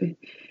Benghazi.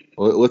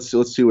 Well, let's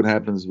see what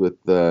happens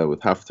with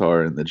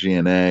Haftar and the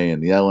GNA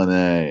and the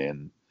LNA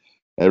and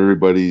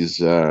everybody's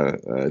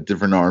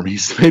different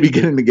armies maybe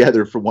getting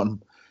together for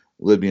one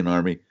Libyan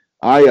army.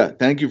 Aya,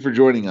 thank you for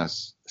joining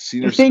us.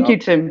 Thank you,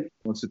 Tim.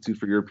 Institute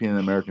for European and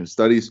American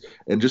Studies.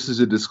 And just as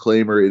a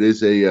disclaimer, it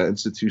is a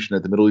institution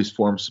that the Middle East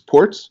Forum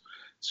supports.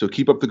 So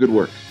keep up the good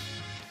work.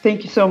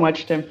 Thank you so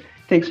much, Tim.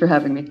 Thanks for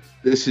having me.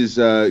 This is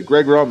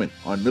Greg Roman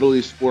on Middle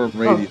East Forum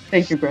Radio. Oh,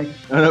 thank you, Greg.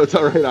 No, it's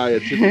all right, Aya.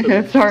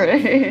 It's all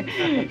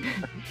right.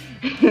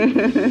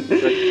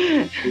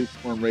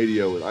 Forum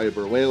Radio with Aya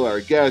Berwela,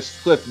 our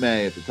guest, Cliff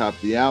May at the top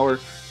of the hour.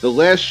 The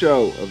last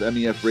show of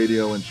MEF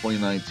Radio in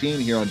 2019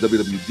 here on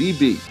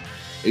WWDB,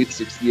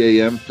 860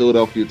 AM,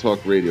 Philadelphia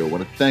Talk Radio. I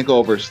want to thank all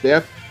of our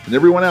staff and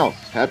everyone else.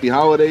 Happy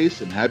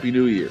holidays and Happy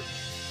New Year.